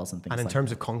seawalls and things like that? And in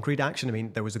terms of concrete action, I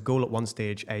mean, there was a goal at one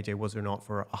stage, AJ, was there not,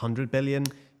 for 100 billion?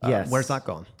 Yes. Where's that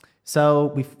gone?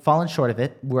 So we've fallen short of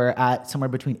it. We're at somewhere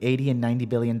between $80 and $90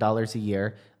 billion a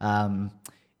year.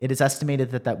 It is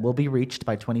estimated that will be reached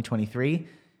by 2023.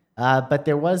 But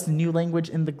there was new language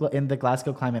in the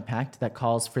Glasgow Climate Pact that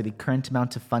calls for the current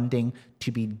amount of funding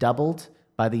to be doubled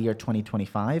by the year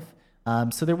 2025.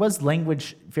 So there was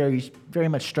language very, very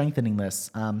much strengthening this.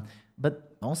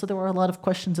 But also there were a lot of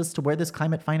questions as to where this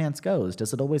climate finance goes.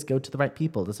 Does it always go to the right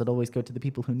people? Does it always go to the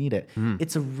people who need it?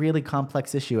 It's a really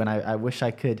complex issue, and I wish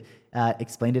I could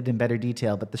explain it in better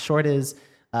detail. But the short is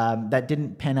that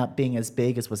didn't pan out being as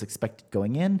big as was expected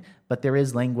going in, but there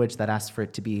is language that asks for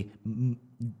it to be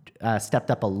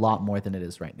stepped up a lot more than it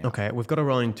is right now. Okay, we've got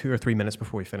around 2 or 3 minutes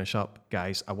before we finish up,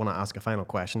 guys. I want to ask a final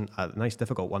question, a nice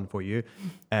difficult one for you.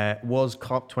 Was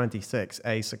COP26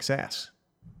 a success?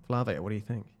 Flavia, what do you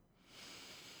think?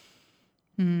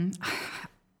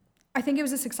 I think it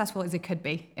was as successful as it could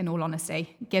be, in all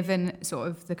honesty, given sort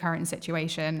of the current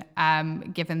situation,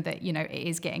 given that, it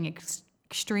is getting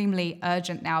extremely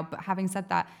urgent now. But having said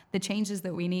that, the changes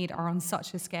that we need are on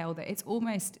such a scale that it's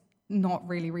almost not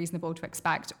really reasonable to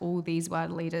expect all these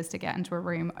world leaders to get into a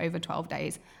room over 12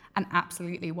 days and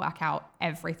absolutely work out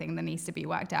everything that needs to be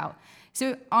worked out.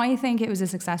 So I think it was a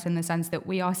success in the sense that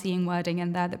we are seeing wording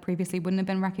in there that previously wouldn't have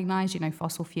been recognized,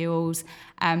 fossil fuels,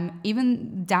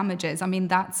 even damages. I mean,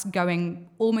 that's going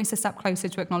almost a step closer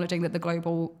to acknowledging that the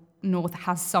global north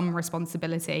has some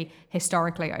responsibility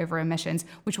historically over emissions,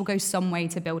 which will go some way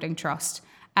to building trust.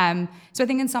 So I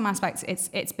think in some aspects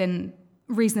it's been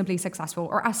reasonably successful,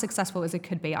 or as successful as it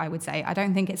could be, I would say. I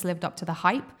don't think it's lived up to the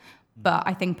hype, but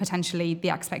I think potentially the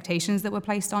expectations that were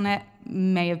placed on it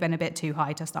may have been a bit too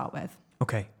high to start with.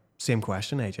 Okay, same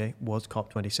question, AJ. Was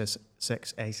COP26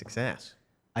 a success?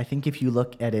 I think if you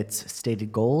look at its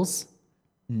stated goals,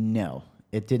 no.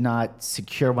 It did not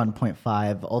secure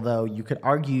 1.5, although you could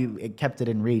argue it kept it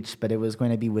in reach, but it was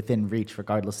going to be within reach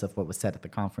regardless of what was said at the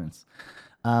conference.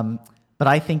 But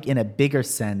I think in a bigger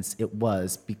sense, it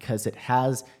was, because it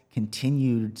has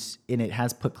continued and it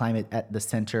has put climate at the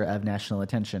center of national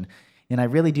attention. And I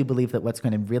really do believe that what's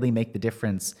going to really make the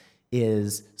difference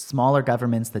is smaller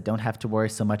governments that don't have to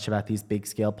worry so much about these big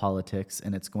scale politics,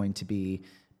 and it's going to be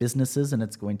businesses and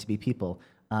it's going to be people.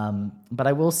 But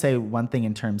I will say one thing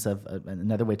in terms of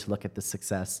another way to look at this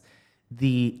success.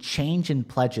 The change in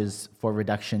pledges for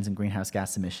reductions in greenhouse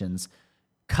gas emissions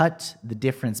cut the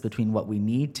difference between what we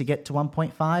need to get to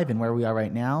 1.5 and where we are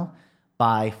right now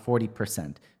by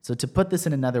 40%. So to put this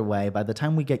in another way, by the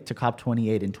time we get to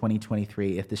COP28 in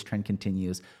 2023, if this trend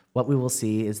continues, what we will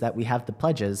see is that we have the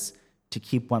pledges to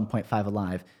keep 1.5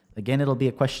 alive. Again, it'll be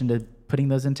a question to putting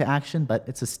those into action, but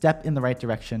it's a step in the right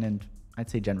direction, and I'd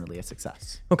say generally a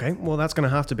success. Okay, well, that's going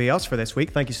to have to be us for this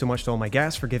week. Thank you so much to all my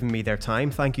guests for giving me their time.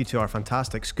 Thank you to our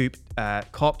fantastic Scoop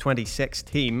COP26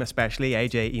 team, especially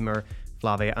AJ, Emer,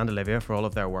 Flavia and Olivia, for all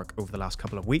of their work over the last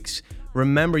couple of weeks.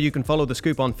 Remember, you can follow The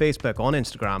Scoop on Facebook, on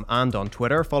Instagram and on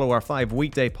Twitter. Follow our 5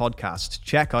 weekday podcasts.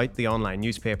 Check out the online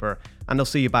newspaper, and I'll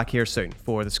see you back here soon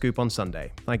for The Scoop on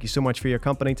Sunday. Thank you so much for your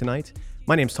company tonight.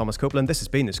 My name's Thomas Copeland. This has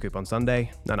been The Scoop on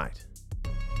Sunday. Night night.